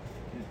was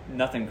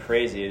nothing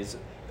crazy.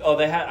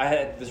 I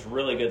had this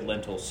really good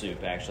lentil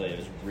soup, actually. It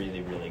was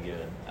really, really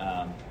good.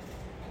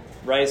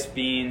 Rice,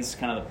 beans,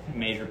 kind of the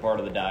major part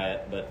of the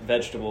diet, but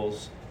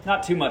vegetables,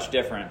 not too much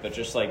different, but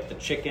just like the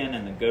chicken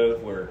and the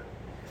goat were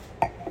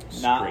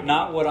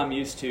not what I'm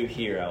used to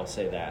here, I'll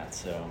say that.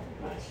 So,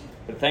 Nice.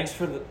 But thanks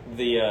for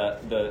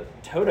the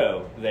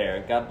Toto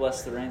there. God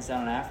bless the rains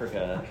down in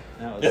Africa.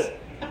 That was,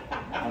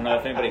 I don't know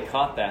if anybody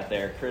caught that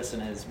there, Chris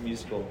and his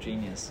musical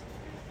genius.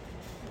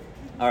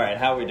 All right,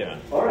 how are we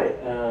doing? All right.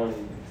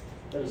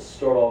 Let's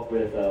start off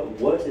with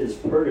what is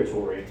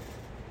purgatory,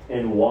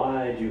 and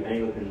why do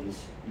Anglicans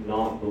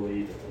not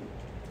believe in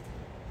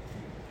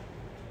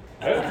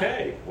it?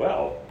 Okay,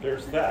 well,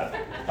 there's that.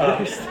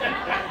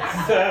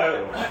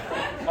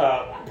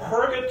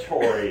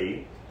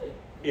 Purgatory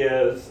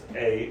is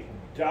a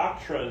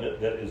doctrine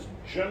that is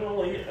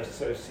generally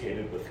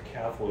associated with the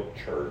Catholic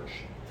Church.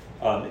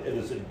 It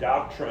is a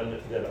doctrine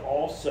that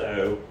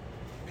also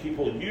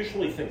people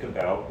usually think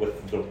about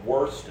with the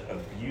worst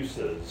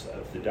abuses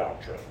of the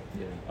doctrine.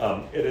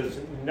 Yeah. It is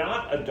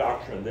not a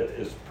doctrine that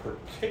is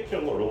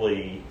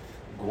particularly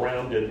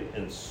grounded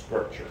in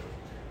Scripture.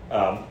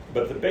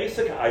 But the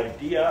basic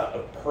idea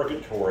of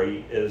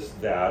purgatory is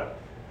that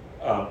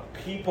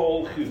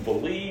people who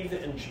believe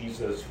in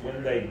Jesus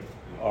when they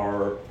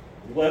are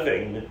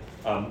living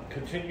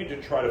continue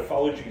to try to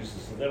follow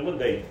Jesus, and then when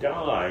they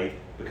die,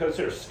 because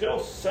they're still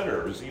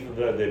sinners, even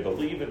though they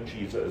believe in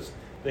Jesus,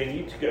 they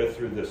need to go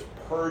through this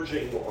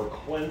purging or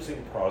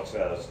cleansing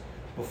process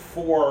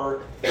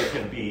before they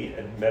can be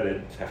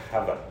admitted to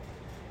heaven.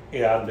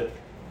 And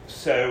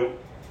so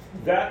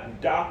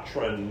that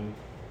doctrine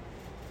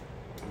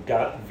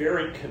got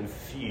very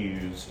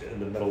confused in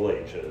the Middle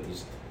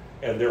Ages,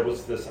 and there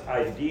was this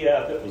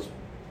idea that was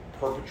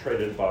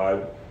perpetrated by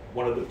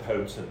one of the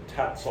popes in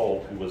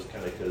Tetzel, who was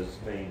kind of his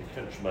main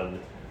henchman,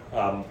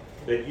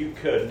 that you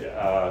could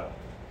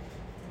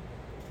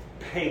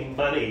pay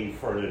money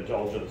for an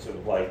indulgence of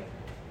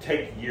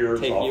take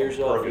years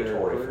off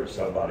purgatory for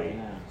somebody.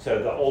 Yeah.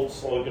 So the old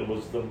slogan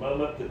was, the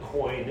moment the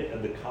coin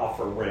in the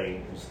coffer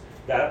rings,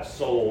 that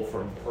soul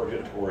from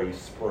purgatory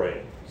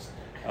springs.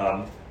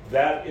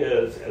 That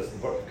is, as the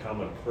Book of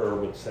Common Prayer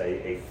would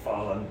say, a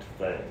fond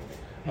thing,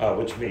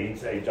 which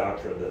means a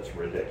doctrine that's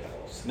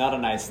ridiculous. Not a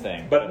nice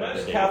thing. But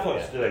most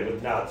Catholics today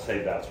would not say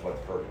that's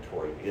what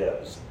purgatory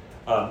is.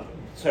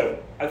 So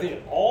I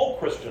think all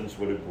Christians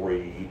would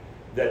agree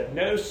that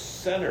no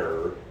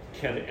sinner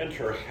can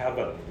enter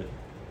heaven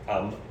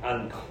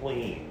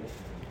unclean,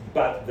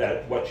 but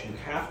that what you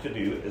have to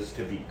do is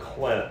to be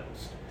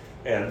cleansed.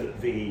 And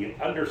the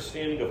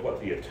understanding of what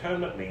the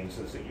atonement means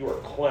is that you are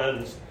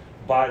cleansed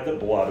by the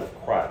blood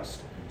of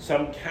Christ.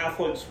 Some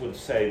Catholics would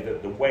say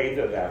that the way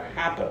that that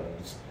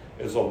happens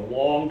is a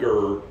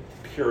longer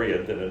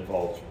period that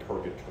involves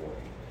purgatory.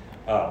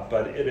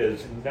 But it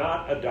is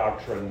not a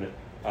doctrine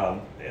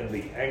in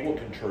the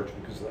Anglican Church,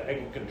 because the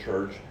Anglican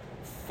Church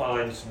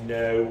finds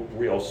no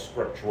real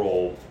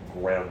scriptural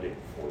grounding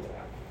for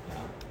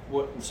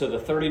that. So the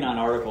 39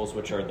 Articles,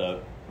 which are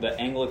the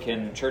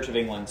Anglican Church of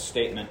England's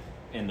statement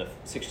in the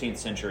 16th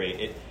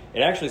century,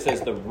 it actually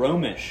says the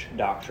Romish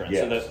doctrine.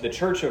 Yes. So the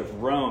Church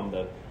of Rome,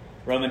 the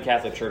Roman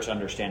Catholic Church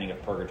understanding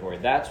of purgatory,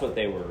 that's what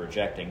they were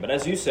rejecting. But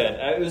as you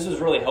said, this was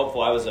really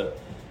helpful. I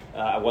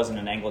wasn't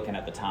an Anglican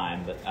at the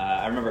time, but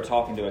I remember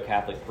talking to a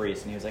Catholic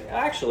priest, and he was like,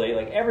 actually,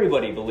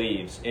 everybody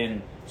believes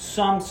in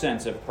some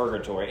sense of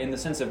purgatory, in the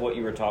sense of what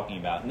you were talking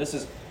about. And this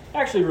is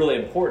actually really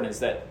important, is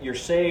that you're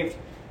saved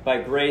by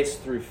grace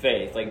through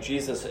faith.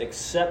 Jesus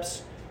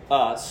accepts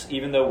us,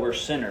 even though we're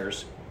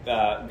sinners.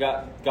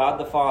 God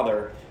the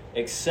Father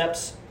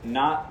accepts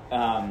not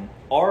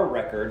our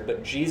record,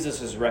 but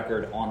Jesus'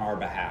 record on our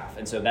behalf.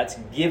 And so that's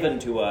given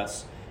to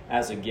us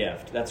as a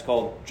gift. That's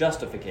called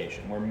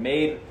justification.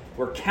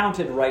 We're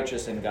counted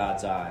righteous in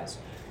God's eyes.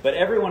 But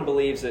everyone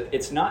believes that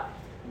it's not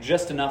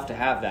just enough to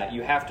have that.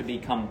 You have to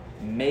become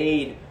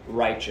made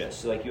righteous.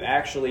 So you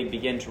actually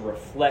begin to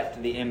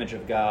reflect the image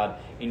of God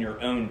in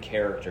your own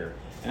character.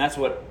 And that's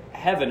what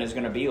heaven is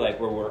going to be like,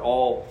 where we're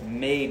all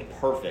made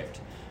perfect.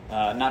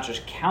 Not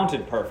just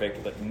counted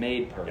perfect, but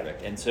made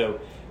perfect. And so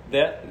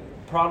that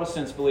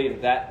Protestants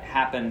believe that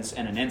happens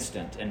in an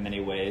instant in many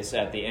ways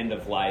at the end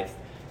of life.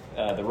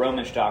 The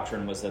Romish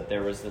doctrine was that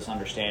there was this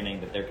understanding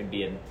that there could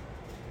be a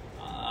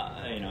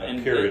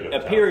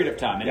period of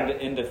time,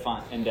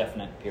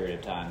 indefinite period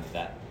of time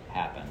that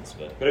happens.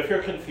 But if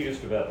you're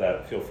confused about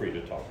that, feel free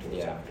to talk to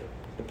us after.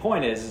 The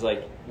point is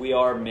we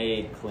are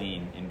made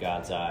clean in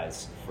God's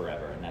eyes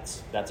forever, and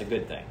that's a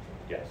good thing.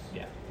 Yes.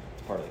 Yeah,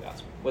 it's part of the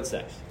gospel. What's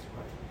next?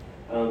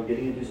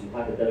 Getting into some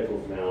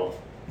hypotheticals now.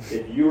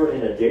 If you were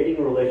in a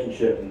dating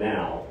relationship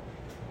now,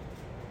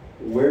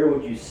 where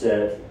would you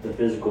set the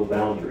physical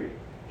boundary?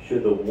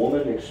 Should the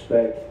woman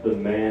expect the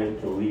man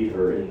to lead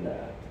her in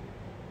that?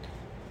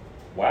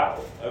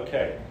 Wow.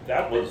 Okay.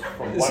 That was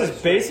from This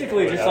is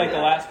basically just like the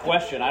last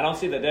question. I don't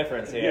see the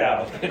difference here.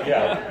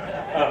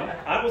 Yeah.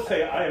 I will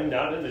say I am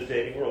not in a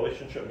dating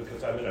relationship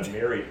because I'm in a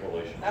married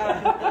relationship.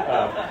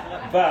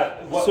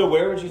 So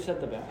where would you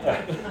set the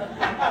boundary?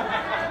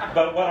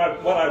 But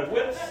what I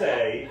would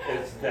say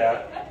is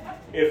that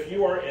if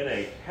you are in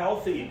a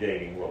healthy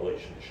dating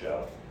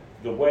relationship,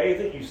 the way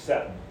that you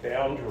set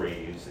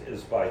boundaries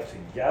is by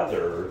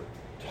together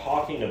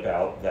talking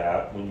about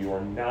that when you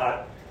are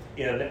not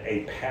in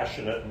a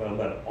passionate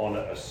moment on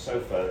a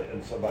sofa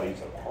in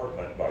somebody's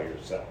apartment by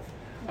yourself.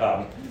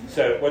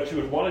 So what you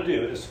would want to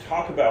do is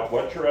talk about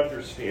what your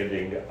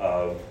understanding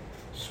of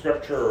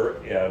Scripture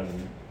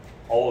and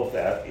all of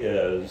that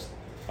is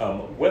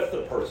with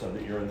the person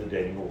that you're in the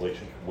dating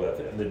relationship with,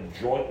 and then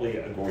jointly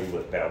agree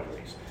with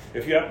boundaries.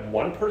 If you have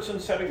one person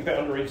setting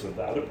boundaries and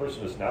the other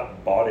person is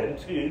not bought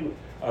into,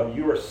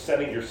 you are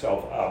setting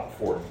yourself up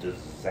for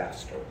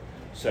disaster.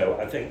 So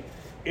I think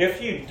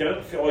if you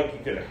don't feel like you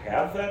can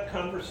have that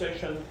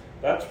conversation,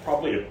 that's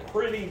probably a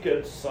pretty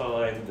good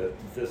sign that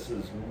this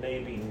is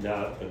maybe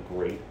not a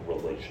great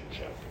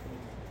relationship.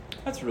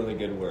 That's a really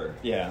good word.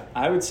 Yeah,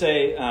 I would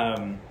say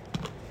to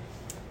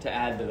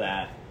add to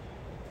that,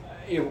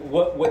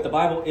 what the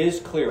Bible is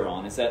clear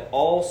on is that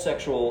all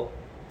sexual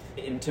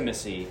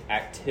intimacy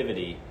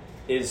activity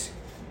is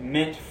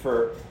meant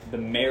for the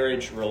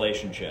marriage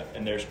relationship.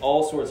 And there's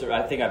all sorts of,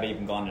 I think I've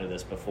even gone into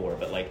this before,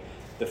 but like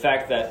the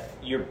fact that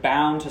you're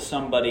bound to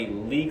somebody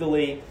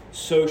legally,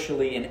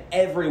 socially, in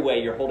every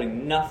way, you're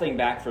holding nothing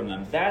back from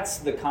them. That's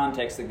the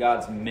context that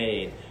God's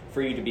made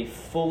for you to be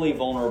fully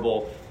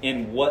vulnerable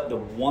in what the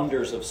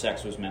wonders of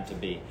sex was meant to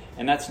be.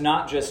 And that's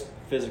not just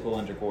physical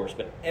intercourse,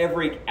 but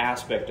every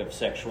aspect of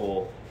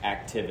sexual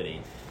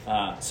activity.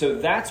 So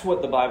that's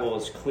what the Bible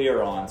is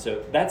clear on.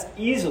 So that's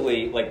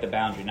easily like the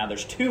boundary. Now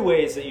there's two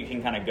ways that you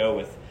can kind of go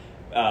with,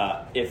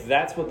 if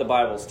that's what the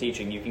Bible is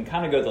teaching, you can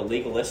kind of go the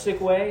legalistic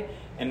way.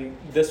 And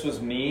this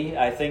was me,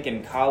 I think,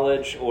 in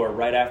college or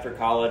right after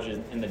college,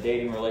 in the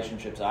dating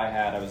relationships I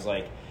had, I was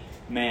like,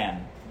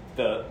 man,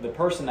 the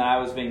person that I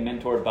was being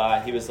mentored by,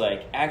 he was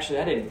like, actually,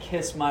 I didn't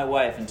kiss my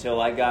wife until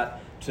I got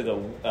to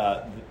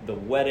the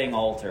wedding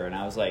altar. And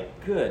I was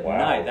like, good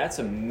night, that's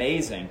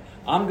amazing.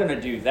 I'm going to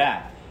do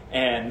that.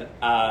 And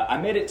I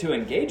made it to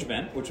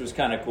engagement, which was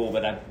kind of cool,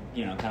 but I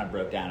kind of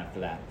broke down after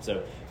that.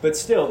 So, but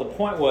still, the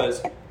point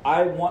was,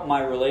 I want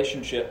my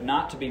relationship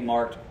not to be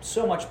marked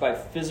so much by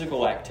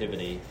physical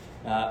activity,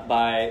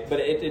 but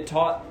it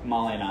taught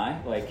Molly and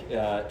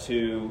I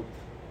to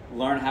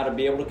learn how to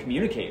be able to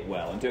communicate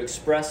well and to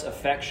express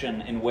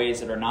affection in ways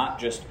that are not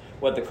just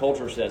what the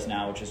culture says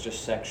now, which is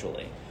just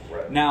sexually.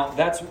 Right. Now,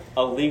 that's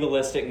a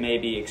legalistic,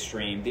 maybe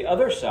extreme. The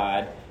other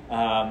side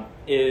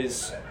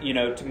is,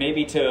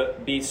 to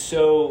be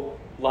so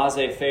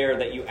laissez-faire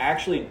that you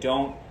actually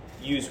don't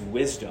use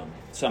wisdom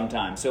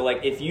sometimes. So,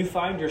 like, if you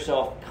find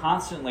yourself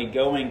constantly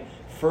going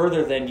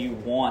further than you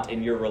want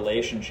in your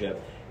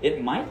relationship,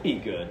 it might be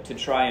good to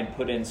try and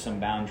put in some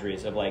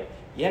boundaries of like,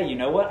 yeah, you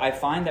know what? I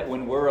find that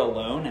when we're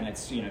alone and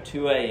it's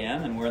 2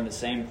 a.m. and we're in the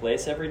same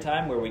place every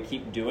time where we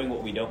keep doing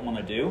what we don't want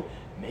to do,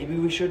 maybe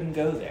we shouldn't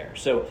go there.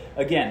 So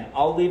again,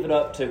 I'll leave it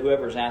up to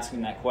whoever's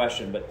asking that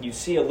question, but you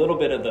see a little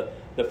bit of the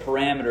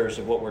parameters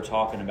of what we're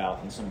talking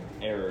about and some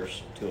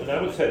errors to it. And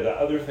I would say the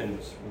other thing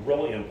that's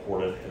really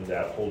important in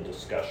that whole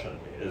discussion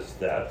is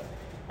that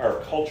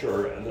our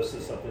culture, and this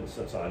is something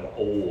since I'm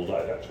old,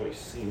 I've actually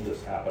seen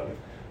this happen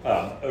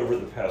over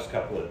the past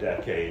couple of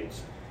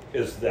decades,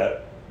 is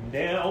that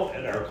now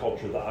in our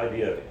culture the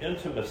idea of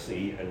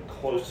intimacy and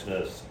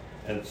closeness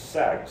and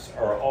sex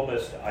are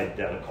almost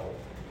identical.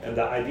 And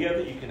the idea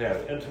that you can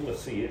have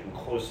intimacy and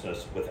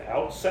closeness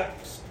without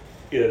sex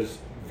is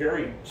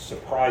very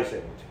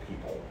surprising to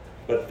people.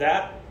 But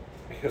that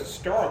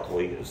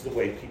historically is the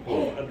way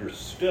people have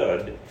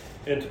understood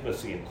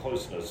intimacy and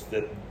closeness,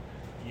 that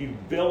you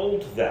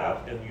build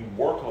that and you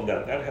work on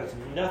that. That has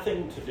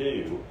nothing to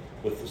do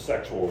with the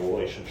sexual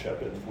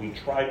relationship. And we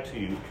try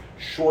to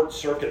short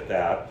circuit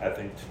that, I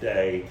think,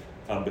 today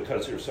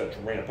because there's such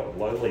rampant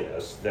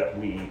loneliness that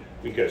we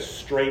go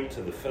straight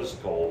to the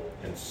physical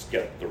and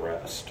skip the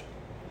rest.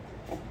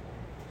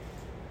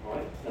 All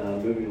right,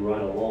 moving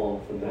right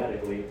along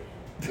thematically,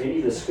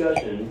 any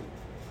discussion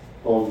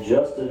on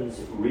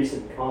Justin's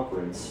recent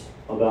conference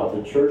about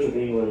the Church of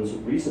England's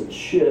recent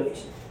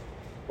shift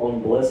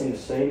on blessing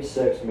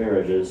same-sex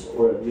marriages,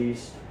 or at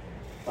least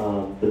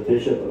the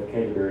Bishop of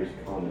Canterbury's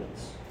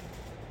comments?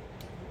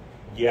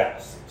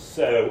 Yes.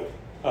 So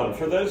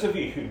for those of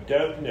you who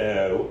don't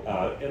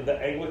know, in the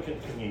Anglican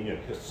Communion,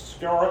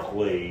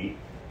 historically,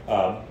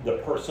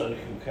 the person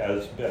who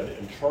has been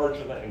in charge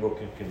of the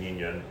Anglican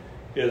Communion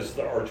is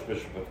the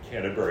Archbishop of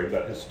Canterbury,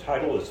 but his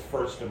title is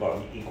first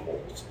among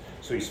equals.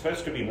 So he's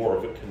supposed to be more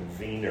of a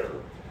convener.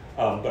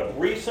 But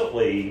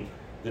recently,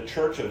 the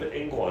Church of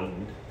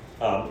England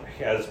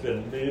has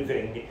been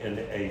moving in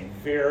a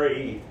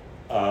very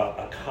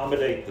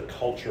accommodate the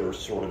culture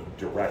sort of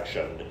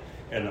direction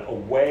and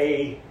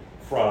away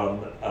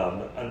from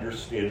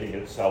understanding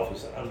itself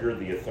as under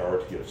the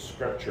authority of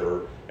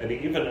Scripture and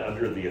even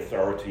under the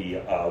authority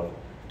of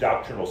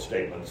doctrinal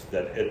statements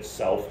that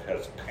itself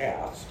has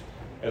passed.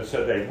 And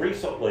so they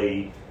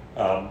recently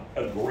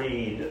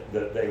agreed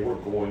that they were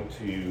going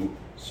to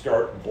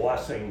start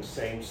blessing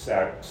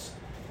same-sex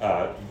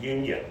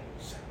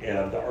unions,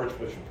 and the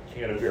Archbishop of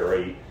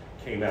Canterbury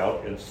came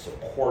out in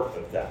support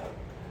of that.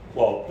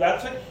 Well,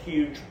 that's a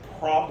huge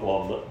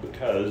problem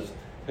because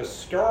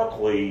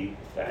historically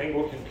the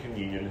Anglican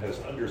Communion has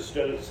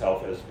understood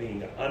itself as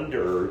being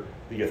under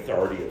the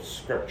authority of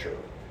Scripture.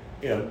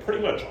 And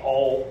pretty much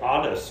all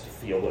honest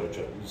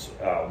theologians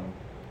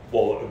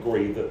will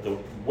agree that the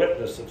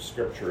witness of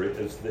Scripture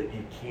is that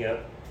you can't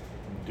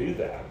do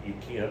that. You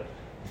can't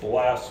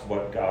bless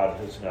what God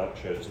has not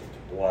chosen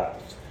to bless.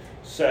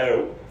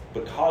 So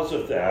because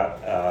of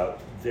that,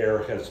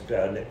 there has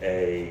been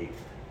a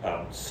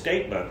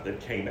statement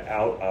that came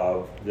out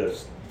of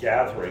this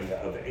gathering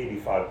of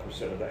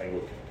 85% of the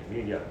Anglican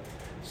Communion,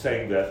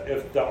 saying that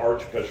if the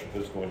Archbishop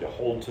is going to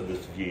hold to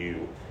this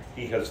view,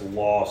 he has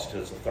lost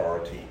his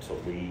authority to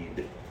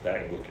lead the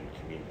Anglican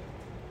Communion.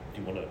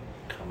 Do you want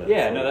to comment?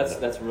 Yeah, no,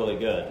 that's really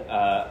good.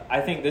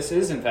 I think this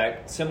is, in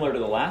fact, similar to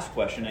the last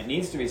question. It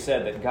needs to be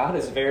said that God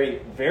is very,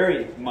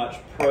 very much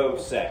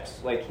pro-sex.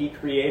 Like, he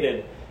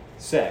created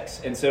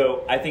sex. And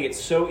so I think it's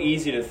so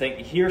easy to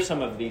hear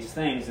some of these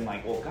things and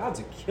like, well, God's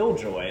a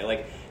killjoy.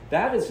 Like,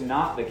 that is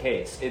not the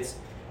case.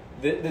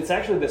 It's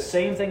actually the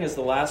same thing as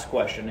the last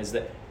question, is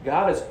that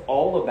God is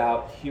all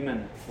about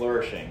human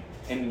flourishing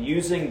and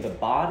using the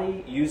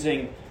body,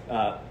 using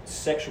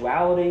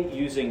sexuality,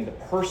 using the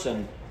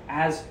person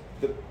as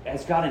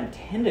God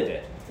intended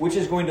it, which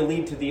is going to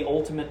lead to the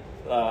ultimate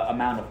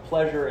amount of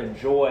pleasure and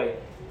joy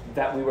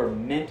that we were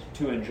meant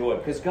to enjoy,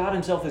 because God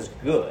himself is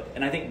good.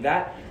 And I think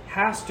that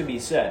has to be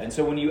said. And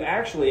so when you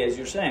actually, as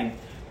you're saying,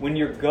 when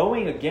you're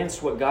going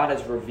against what God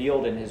has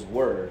revealed in his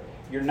word,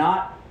 you're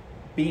not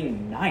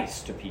being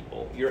nice to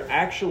people. You're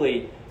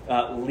actually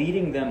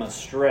leading them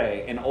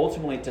astray, and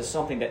ultimately to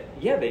something that,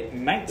 they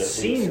might that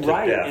seem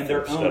right in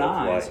their own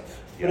eyes,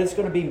 Yeah. but it's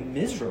going to be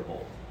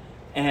miserable.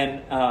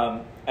 And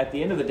at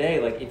the end of the day,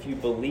 like, if you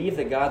believe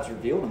that God's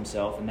revealed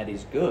himself and that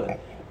he's good,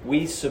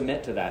 we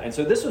submit to that. And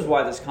so this is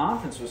why this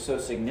conference was so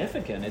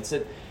significant.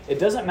 It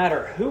doesn't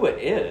matter who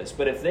it is,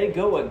 but if they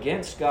go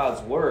against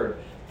God's word,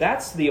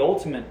 that's the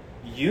ultimate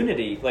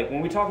unity. Like,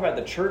 when we talk about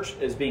the church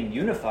as being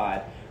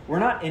unified, we're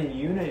not in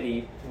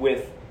unity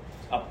with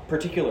a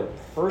particular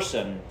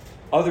person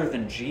other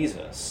than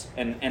Jesus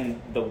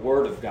and the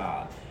Word of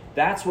God.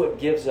 That's what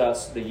gives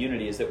us the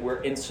unity, is that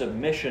we're in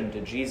submission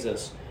to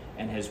Jesus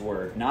and his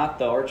Word, not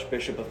the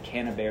Archbishop of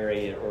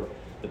Canterbury or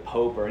the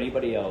Pope or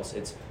anybody else.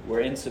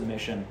 We're in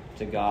submission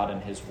to God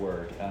and his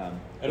Word.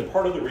 And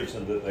part of the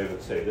reason that they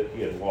would say that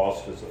he had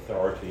lost his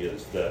authority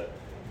is that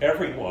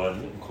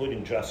everyone,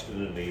 including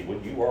Justin and me,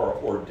 when you are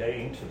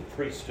ordained to the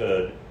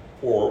priesthood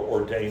or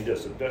ordained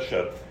as a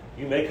bishop,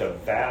 you make a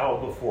vow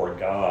before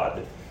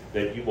God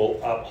that you will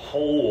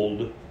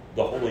uphold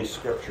the Holy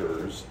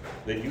Scriptures,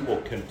 that you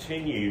will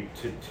continue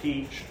to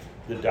teach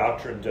the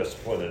doctrine,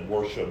 discipline, and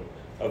worship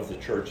of the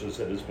church as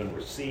it has been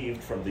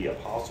received from the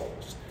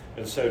apostles.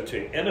 And so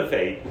to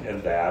innovate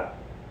in that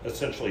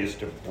essentially is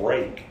to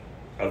break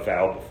a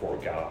vow before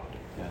God.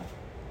 Yeah.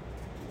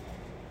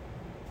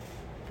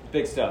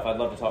 Big stuff. I'd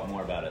love to talk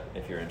more about it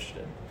if you're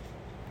interested.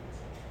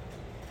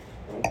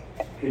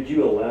 Could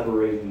you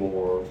elaborate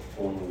more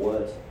on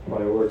what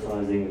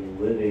prioritizing and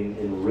living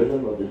in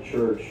rhythm of the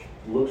church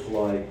looks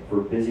like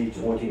for busy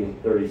 20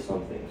 and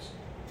 30-somethings?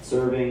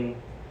 Serving,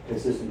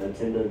 consistent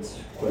attendance,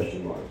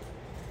 question mark.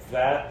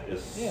 That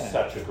is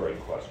such a great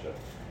question.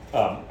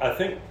 I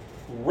think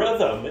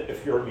rhythm,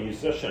 if you're a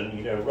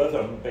musician,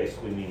 rhythm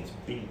basically means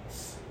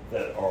beats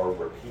that are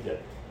repeated.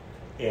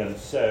 And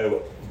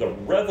so the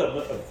rhythm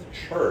of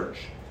the church,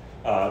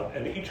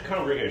 and each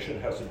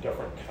congregation has a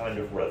different kind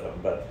of rhythm,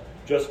 but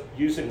just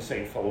using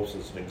St. Philip's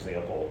as an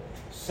example,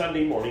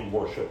 Sunday morning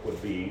worship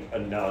would be a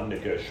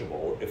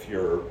non-negotiable if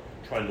you're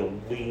trying to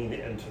lean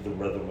into the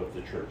rhythm of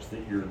the church, that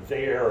you're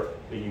there,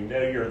 that you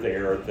know you're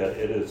there, that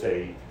it is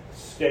a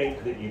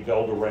stake that you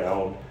build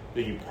around,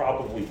 that you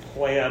probably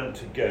plan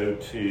to go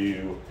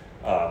to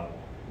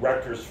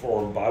Rector's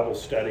Forum Bible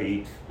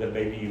study, that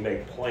maybe you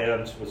make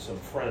plans with some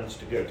friends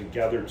to go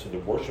together to the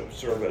worship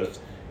service,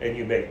 and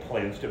you make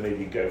plans to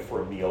maybe go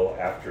for a meal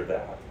after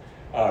that.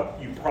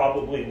 You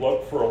probably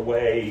look for a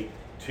way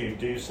to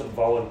do some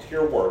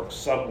volunteer work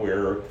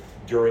somewhere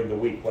during the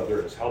week, whether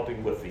it's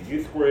helping with the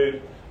youth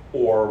group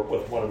or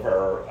with one of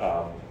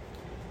our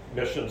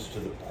missions to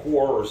the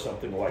poor or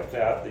something like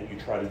that, that you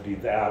try to do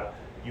that.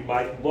 You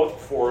might look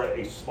for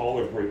a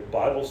smaller group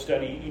Bible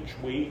study each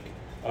week.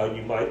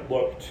 You might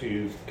look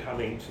to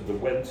coming to the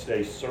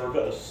Wednesday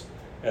service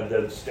and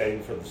then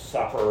staying for the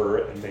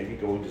supper and maybe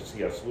going to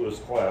C.S. Lewis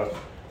class.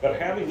 But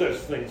having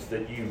those things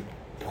that you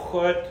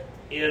put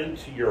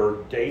into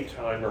your day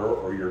timer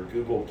or your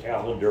Google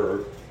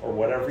Calendar or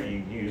whatever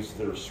you use,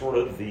 they're sort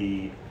of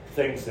the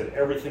things that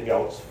everything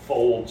else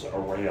folds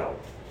around.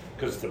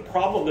 Because the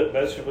problem that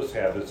most of us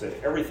have is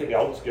that everything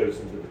else goes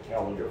into the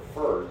calendar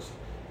first,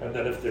 and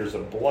then if there's a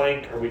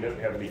blank or we don't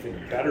have anything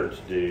better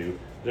to do,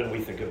 then we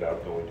think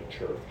about going to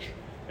church.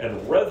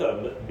 And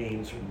rhythm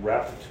means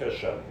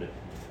repetition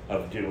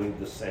of doing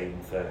the same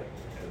thing.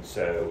 And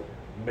so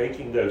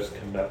making those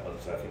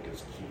commitments, I think,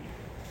 is key.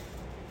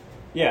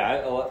 Yeah,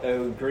 I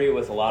agree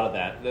with a lot of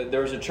that.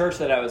 There was a church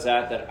that I was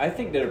at that I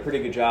think did a pretty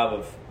good job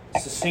of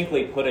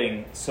succinctly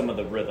putting some of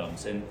the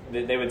rhythms. And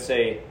they would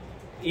say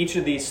each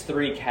of these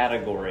three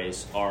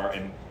categories are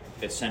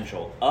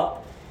essential: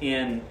 up,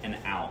 in, and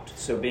out.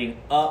 So being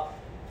up,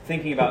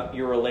 thinking about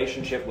your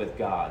relationship with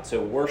God.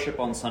 So worship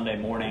on Sunday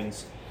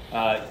mornings,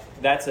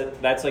 that's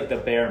like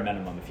the bare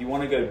minimum. If you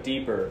want to go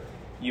deeper,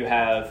 you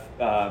have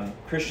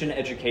Christian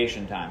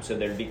education time. So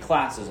there'd be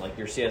classes like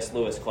your C.S.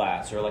 Lewis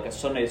class, or like a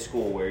Sunday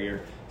school where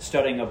you're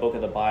studying a book of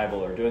the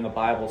Bible or doing a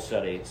Bible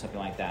study, something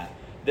like that.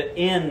 The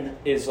in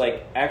is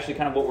like actually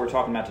kind of what we're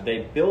talking about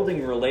today,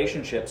 building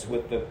relationships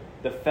with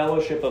the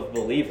fellowship of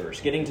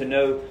believers, getting to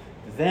know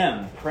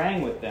them,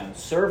 praying with them,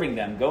 serving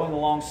them, going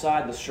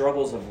alongside the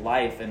struggles of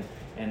life and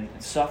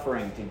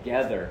suffering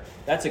together.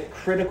 That's a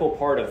critical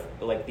part of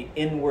like the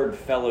inward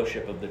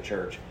fellowship of the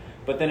church.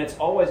 But then it's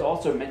always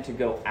also meant to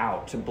go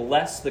out, to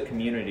bless the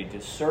community,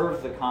 to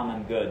serve the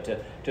common good,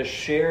 to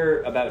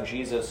share about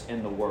Jesus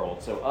in the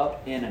world. So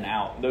up, in, and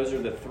out. Those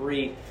are the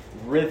three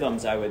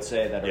rhythms, I would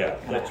say, that are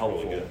kind of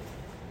helpful really to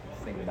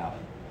think about it.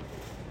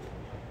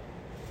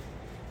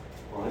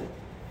 All right.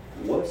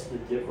 what's the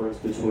difference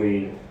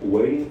between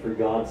waiting for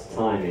God's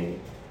timing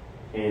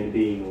and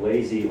being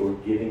lazy or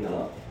giving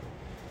up?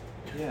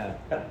 Yeah.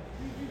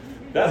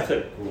 That's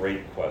a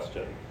great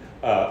question.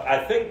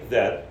 I think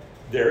that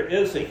there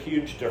is a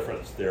huge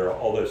difference there,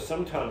 although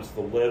sometimes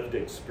the lived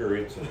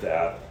experience of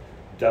that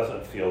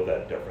doesn't feel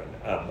that different.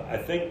 I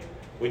think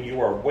when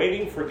you are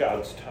waiting for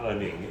God's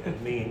timing,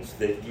 it means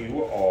that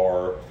you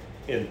are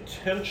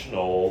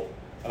intentional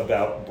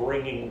about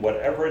bringing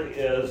whatever it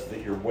is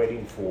that you're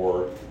waiting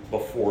for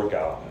before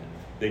God,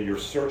 that you're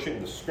searching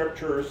the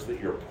scriptures, that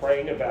you're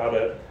praying about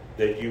it,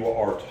 that you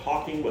are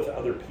talking with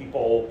other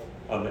people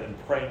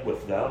and praying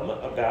with them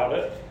about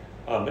it,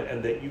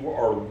 and that you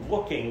are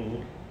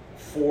looking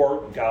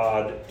for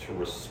God to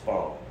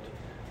respond.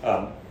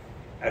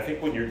 I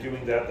think when you're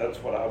doing that, that's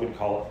what I would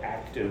call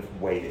active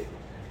waiting.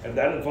 And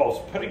that involves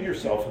putting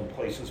yourself in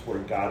places where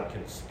God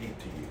can speak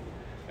to you.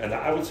 And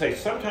I would say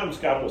sometimes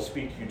God will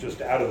speak to you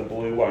just out of the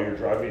blue while you're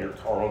driving your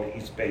car on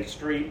East Bay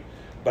Street,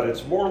 but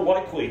it's more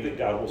likely that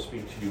God will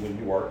speak to you when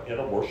you are in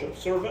a worship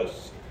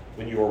service,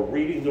 when you are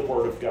reading the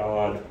Word of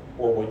God,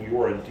 or when you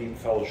are in deep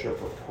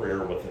fellowship or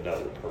prayer with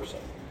another person.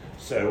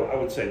 So I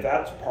would say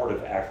that's part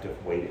of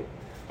active waiting.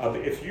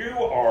 If you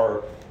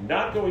are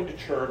not going to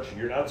church,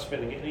 you're not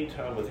spending any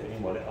time with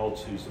anyone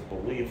else who's a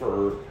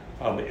believer,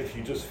 if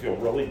you just feel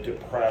really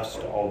depressed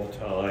all the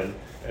time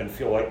and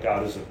feel like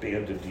God has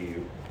abandoned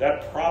you,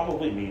 that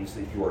probably means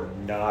that you are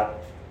not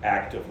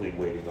actively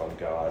waiting on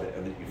God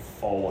and that you've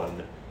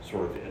fallen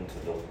sort of into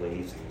the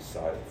lazy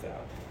side of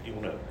that. You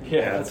want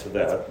to add to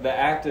that? The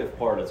active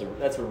part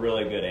that's a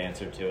really good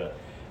answer to it.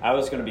 I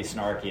was going to be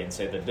snarky and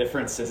say the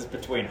difference is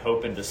between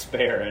hope and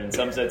despair. In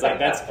some sense, like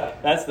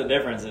that's the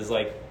difference. Is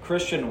like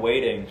Christian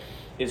waiting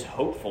is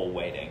hopeful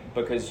waiting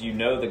because you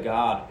know the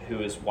God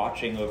who is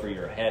watching over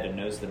your head and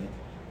knows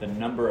the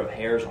number of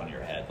hairs on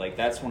your head. Like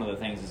that's one of the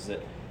things is that,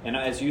 and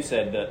as you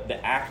said,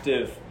 the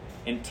active,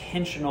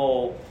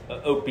 intentional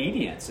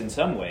obedience in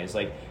some ways.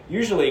 Like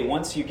usually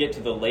once you get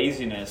to the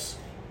laziness,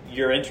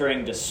 you're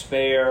entering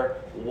despair.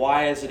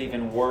 Why is it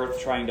even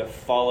worth trying to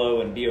follow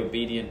and be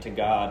obedient to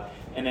God?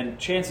 And then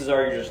chances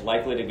are you're just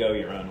likely to go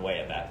your own way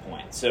at that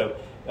point. So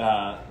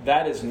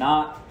that is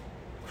not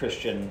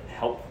Christian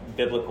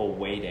biblical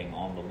waiting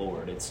on the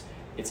Lord. It's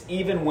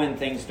even when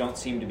things don't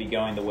seem to be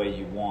going the way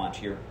you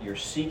want. You're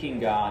seeking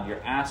God.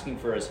 You're asking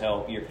for His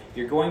help.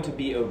 You're going to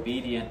be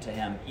obedient to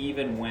Him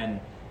even when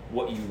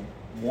what you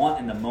want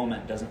in the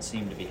moment doesn't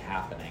seem to be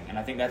happening. And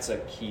I think that's a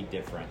key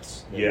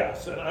difference.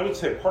 Yes, and I would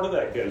say part of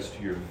that goes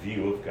to your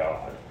view of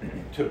God.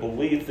 To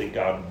believe that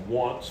God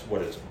wants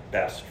what is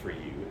best for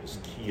you is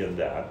key in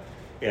that.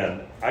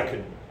 And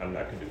I'm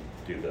not going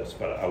to do this,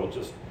 but I will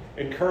just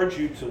encourage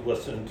you to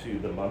listen to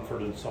the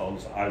Mumford &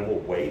 Sons' I Will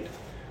Wait.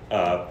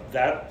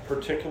 That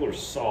particular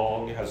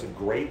song has a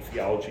great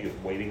theology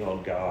of waiting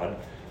on God,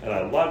 and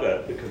I love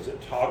it because it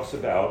talks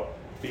about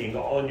being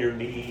on your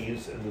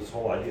knees and this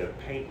whole idea of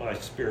paint my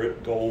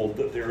spirit gold,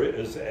 that there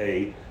is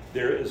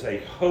a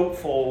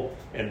hopeful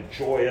and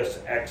joyous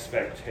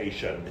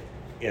expectation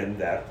in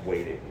that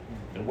waiting.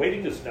 And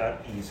waiting is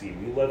not easy.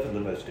 We live in the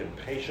most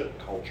impatient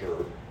culture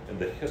in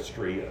the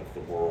history of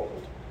the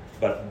world.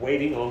 But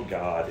waiting on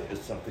God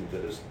is something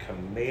that is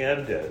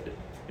commanded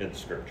in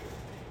Scripture.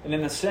 And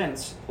in a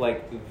sense,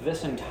 like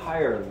this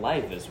entire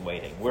life is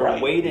waiting. We're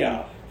waiting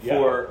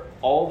for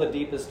all the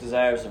deepest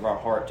desires of our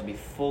heart to be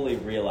fully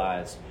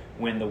realized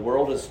when the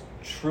world is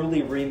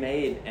truly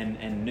remade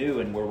and new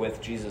and we're with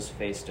Jesus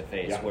face to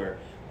face, where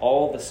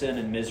all the sin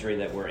and misery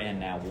that we're in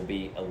now will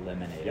be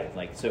eliminated.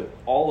 Like so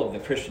all of the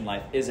Christian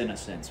life is in a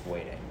sense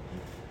waiting.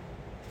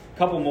 A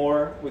couple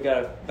more. We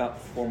got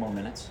about 4 more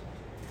minutes.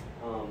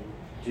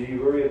 Do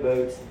you worry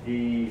about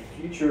the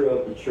future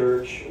of the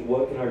church?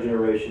 What can our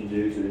generation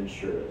do to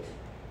ensure it?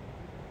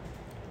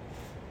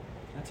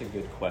 That's a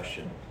good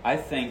question. I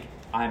think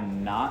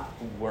I'm not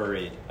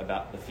worried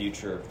about the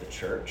future of the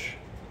church.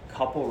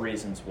 Couple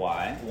reasons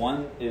why.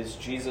 One is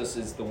Jesus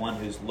is the one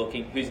who's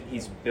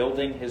he's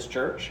building his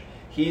church.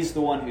 He's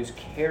the one who's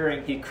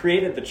caring. He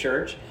created the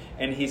church,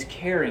 and he's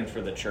caring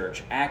for the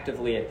church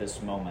actively at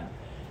this moment.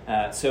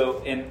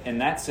 So in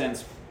that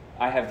sense,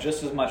 I have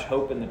just as much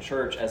hope in the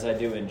church as I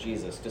do in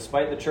Jesus.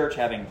 Despite the church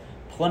having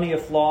plenty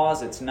of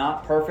flaws, it's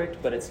not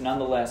perfect, but it's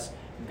nonetheless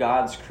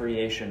God's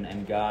creation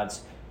and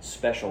God's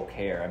special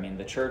care. I mean,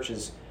 the church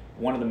is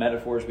one of the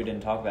metaphors we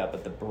didn't talk about,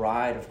 but the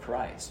bride of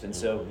Christ. And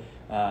so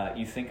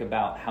you think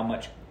about how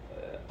much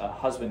a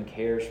husband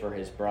cares for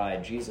his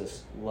bride.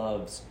 Jesus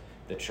loves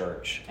the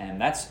church.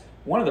 And that's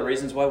one of the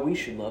reasons why we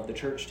should love the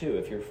church too,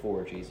 if you're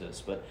for Jesus.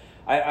 But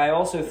I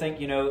also think,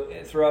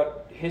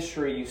 throughout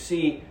history, you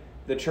see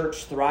the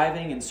church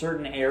thriving in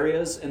certain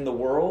areas in the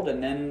world,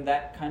 and then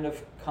that kind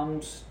of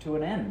comes to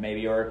an end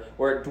maybe, or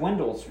it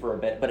dwindles for a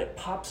bit, but it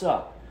pops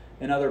up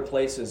in other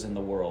places in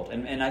the world.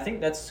 And I think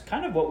that's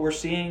kind of what we're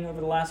seeing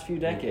over the last few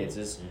decades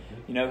is,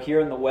 here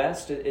in the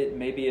West, it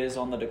maybe is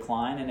on the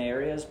decline in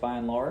areas by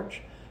and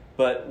large.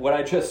 But what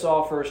I just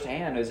saw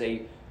firsthand is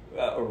a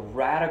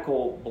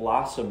radical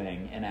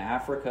blossoming in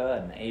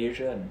Africa and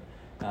Asia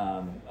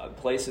and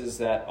places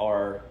that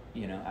are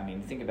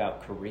Think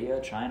about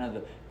Korea,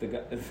 China.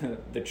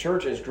 The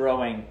church is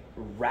growing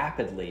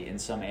rapidly in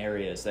some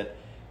areas that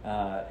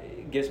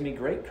gives me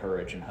great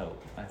courage and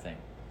hope, I think.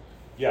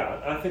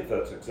 Yeah, I think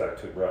that's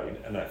exactly right.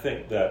 And I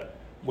think that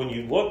when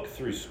you look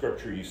through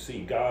Scripture, you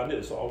see God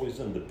is always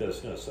in the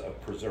business of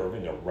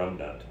preserving a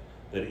remnant,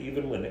 that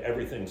even when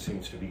everything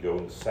seems to be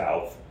going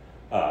south,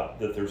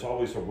 that there's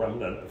always a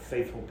remnant of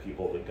faithful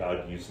people that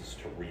God uses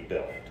to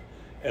rebuild.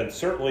 And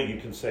certainly you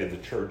can say the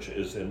church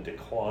is in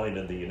decline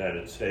in the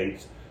United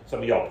States.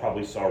 Some of y'all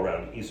probably saw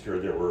around Easter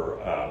there were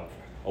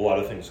a lot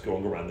of things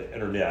going around the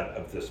internet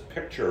of this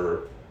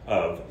picture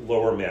of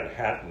Lower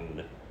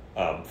Manhattan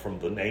from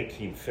the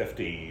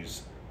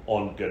 1950s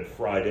on Good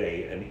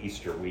Friday and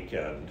Easter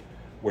weekend,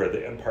 where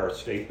the Empire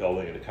State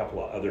Building and a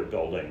couple of other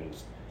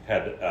buildings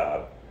had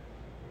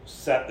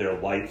set their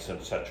lights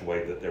in such a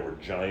way that there were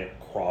giant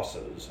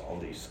crosses on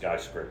these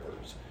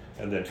skyscrapers.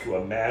 And then to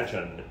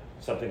imagine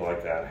something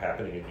like that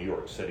happening in New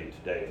York City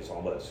today is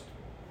almost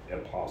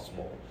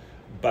impossible.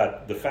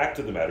 But the fact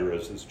of the matter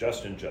is, as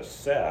Justin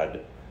just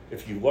said,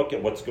 if you look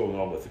at what's going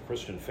on with the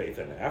Christian faith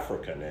in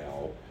Africa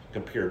now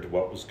compared to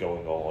what was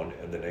going on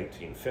in the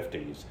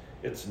 1950s,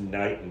 it's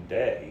night and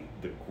day,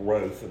 the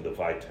growth and the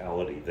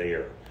vitality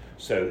there.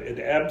 So it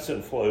ebbs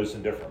and flows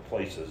in different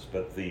places,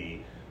 but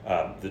the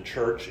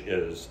church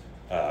is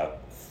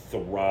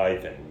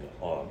thriving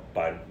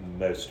by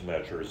most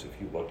measures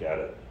if you look at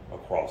it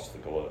across the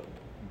globe.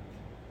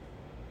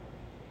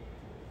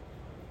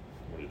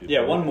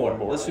 Yeah, one more.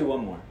 Let's do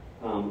one more.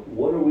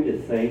 What are we to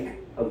think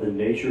of the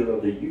nature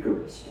of the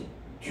Eucharist?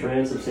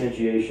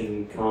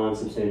 Transubstantiation,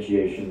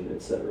 consubstantiation,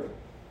 etc.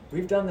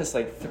 We've done this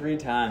like 3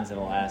 times in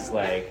the last,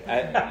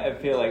 I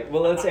feel like,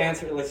 well, let's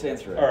answer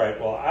it. All right,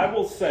 well, I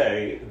will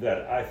say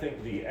that I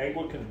think the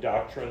Anglican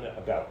doctrine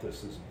about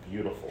this is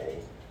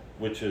beautiful,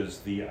 which is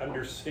the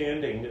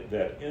understanding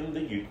that in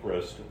the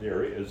Eucharist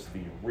there is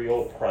the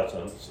real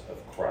presence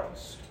of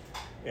Christ.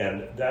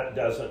 And that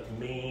doesn't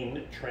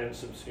mean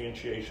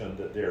transubstantiation,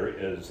 that there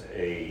is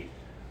a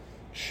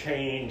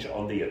change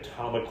on the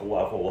atomic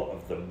level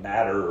of the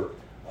matter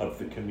of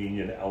the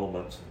communion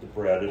elements of the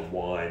bread and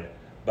wine,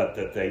 but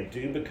that they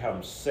do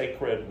become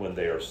sacred when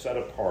they are set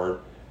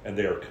apart and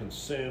they are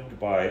consumed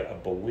by a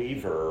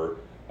believer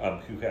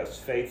who has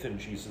faith in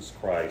Jesus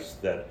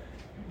Christ, that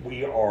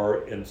we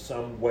are in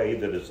some way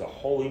that is a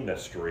holy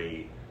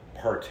mystery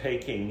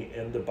partaking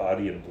in the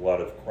body and blood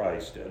of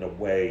Christ in a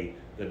way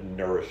that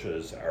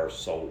nourishes our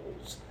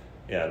souls.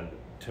 And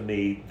to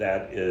me,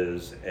 that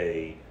is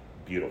a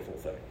beautiful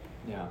thing.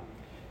 Yeah,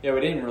 we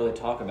didn't really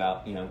talk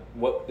about,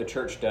 what the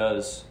church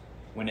does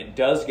when it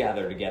does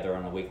gather together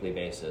on a weekly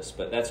basis,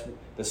 but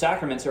the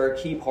sacraments are a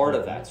key part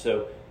of that.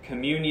 So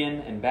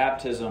communion and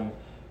baptism,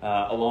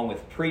 along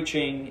with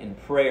preaching and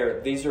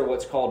prayer, these are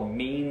what's called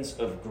means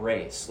of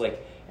grace.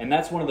 And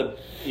that's one of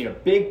the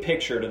big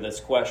picture to this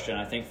question,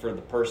 I think, for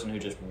the person who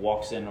just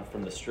walks in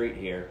from the street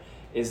here,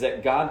 is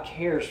that God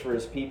cares for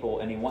his people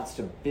and he wants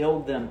to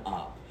build them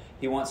up.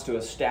 He wants to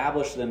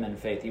establish them in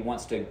faith. He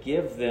wants to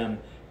give them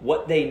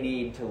what they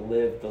need to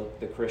live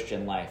the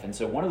Christian life. And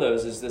so one of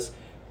those is this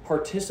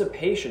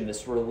participation,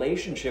 this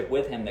relationship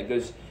with him that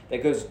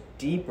goes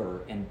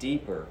deeper and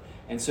deeper.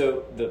 And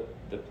so the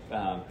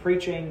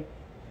preaching,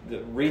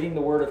 the reading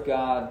the Word of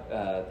God,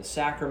 the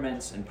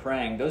sacraments, and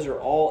praying, those are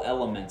all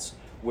elements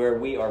where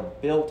we are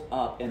built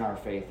up in our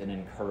faith and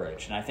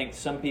encouraged. And I think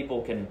some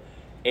people can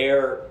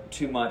err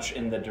too much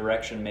in the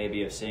direction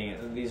maybe of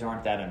seeing these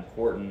aren't that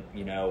important,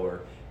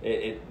 or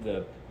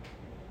the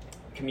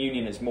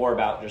communion is more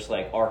about just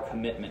like our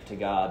commitment to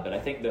God. But I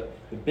think the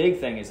big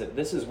thing is that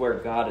this is where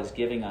God is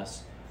giving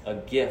us a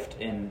gift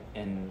in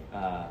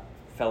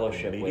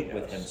fellowship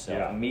with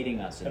himself, meeting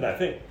us. And I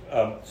think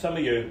some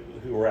of you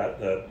who were at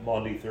the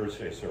Maundy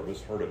Thursday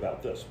service heard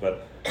about this,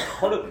 but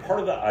part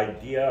of the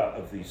idea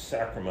of these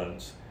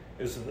sacraments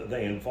is that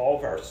they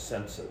involve our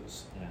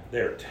senses. Yeah.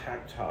 They're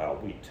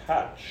tactile. We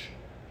touch,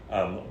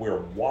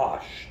 we're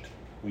washed,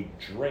 we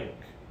drink,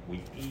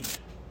 we eat,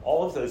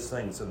 all of those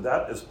things. And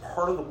that is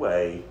part of the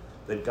way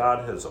that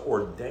God has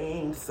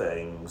ordained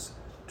things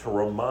to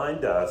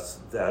remind us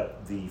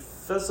that the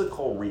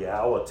physical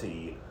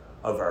reality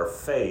of our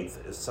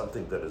faith is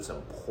something that is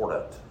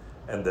important,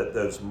 and that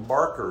those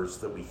markers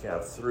that we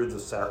have through the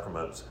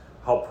sacraments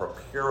help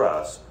prepare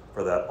us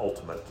for that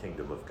ultimate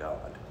kingdom of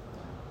God.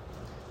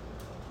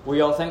 Well,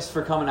 y'all, thanks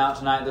for coming out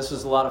tonight. This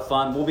was a lot of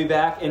fun. We'll be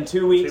back in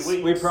 2 weeks. 2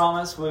 weeks. We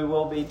promise we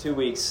will be 2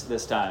 weeks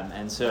this time.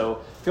 And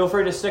so feel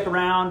free to stick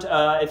around.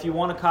 If you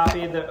want a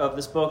copy of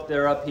this book,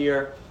 they're up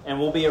here. And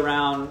we'll be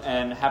around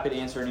and happy to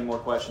answer any more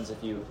questions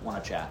if you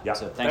want to chat. Yeah.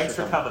 So thanks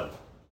for coming.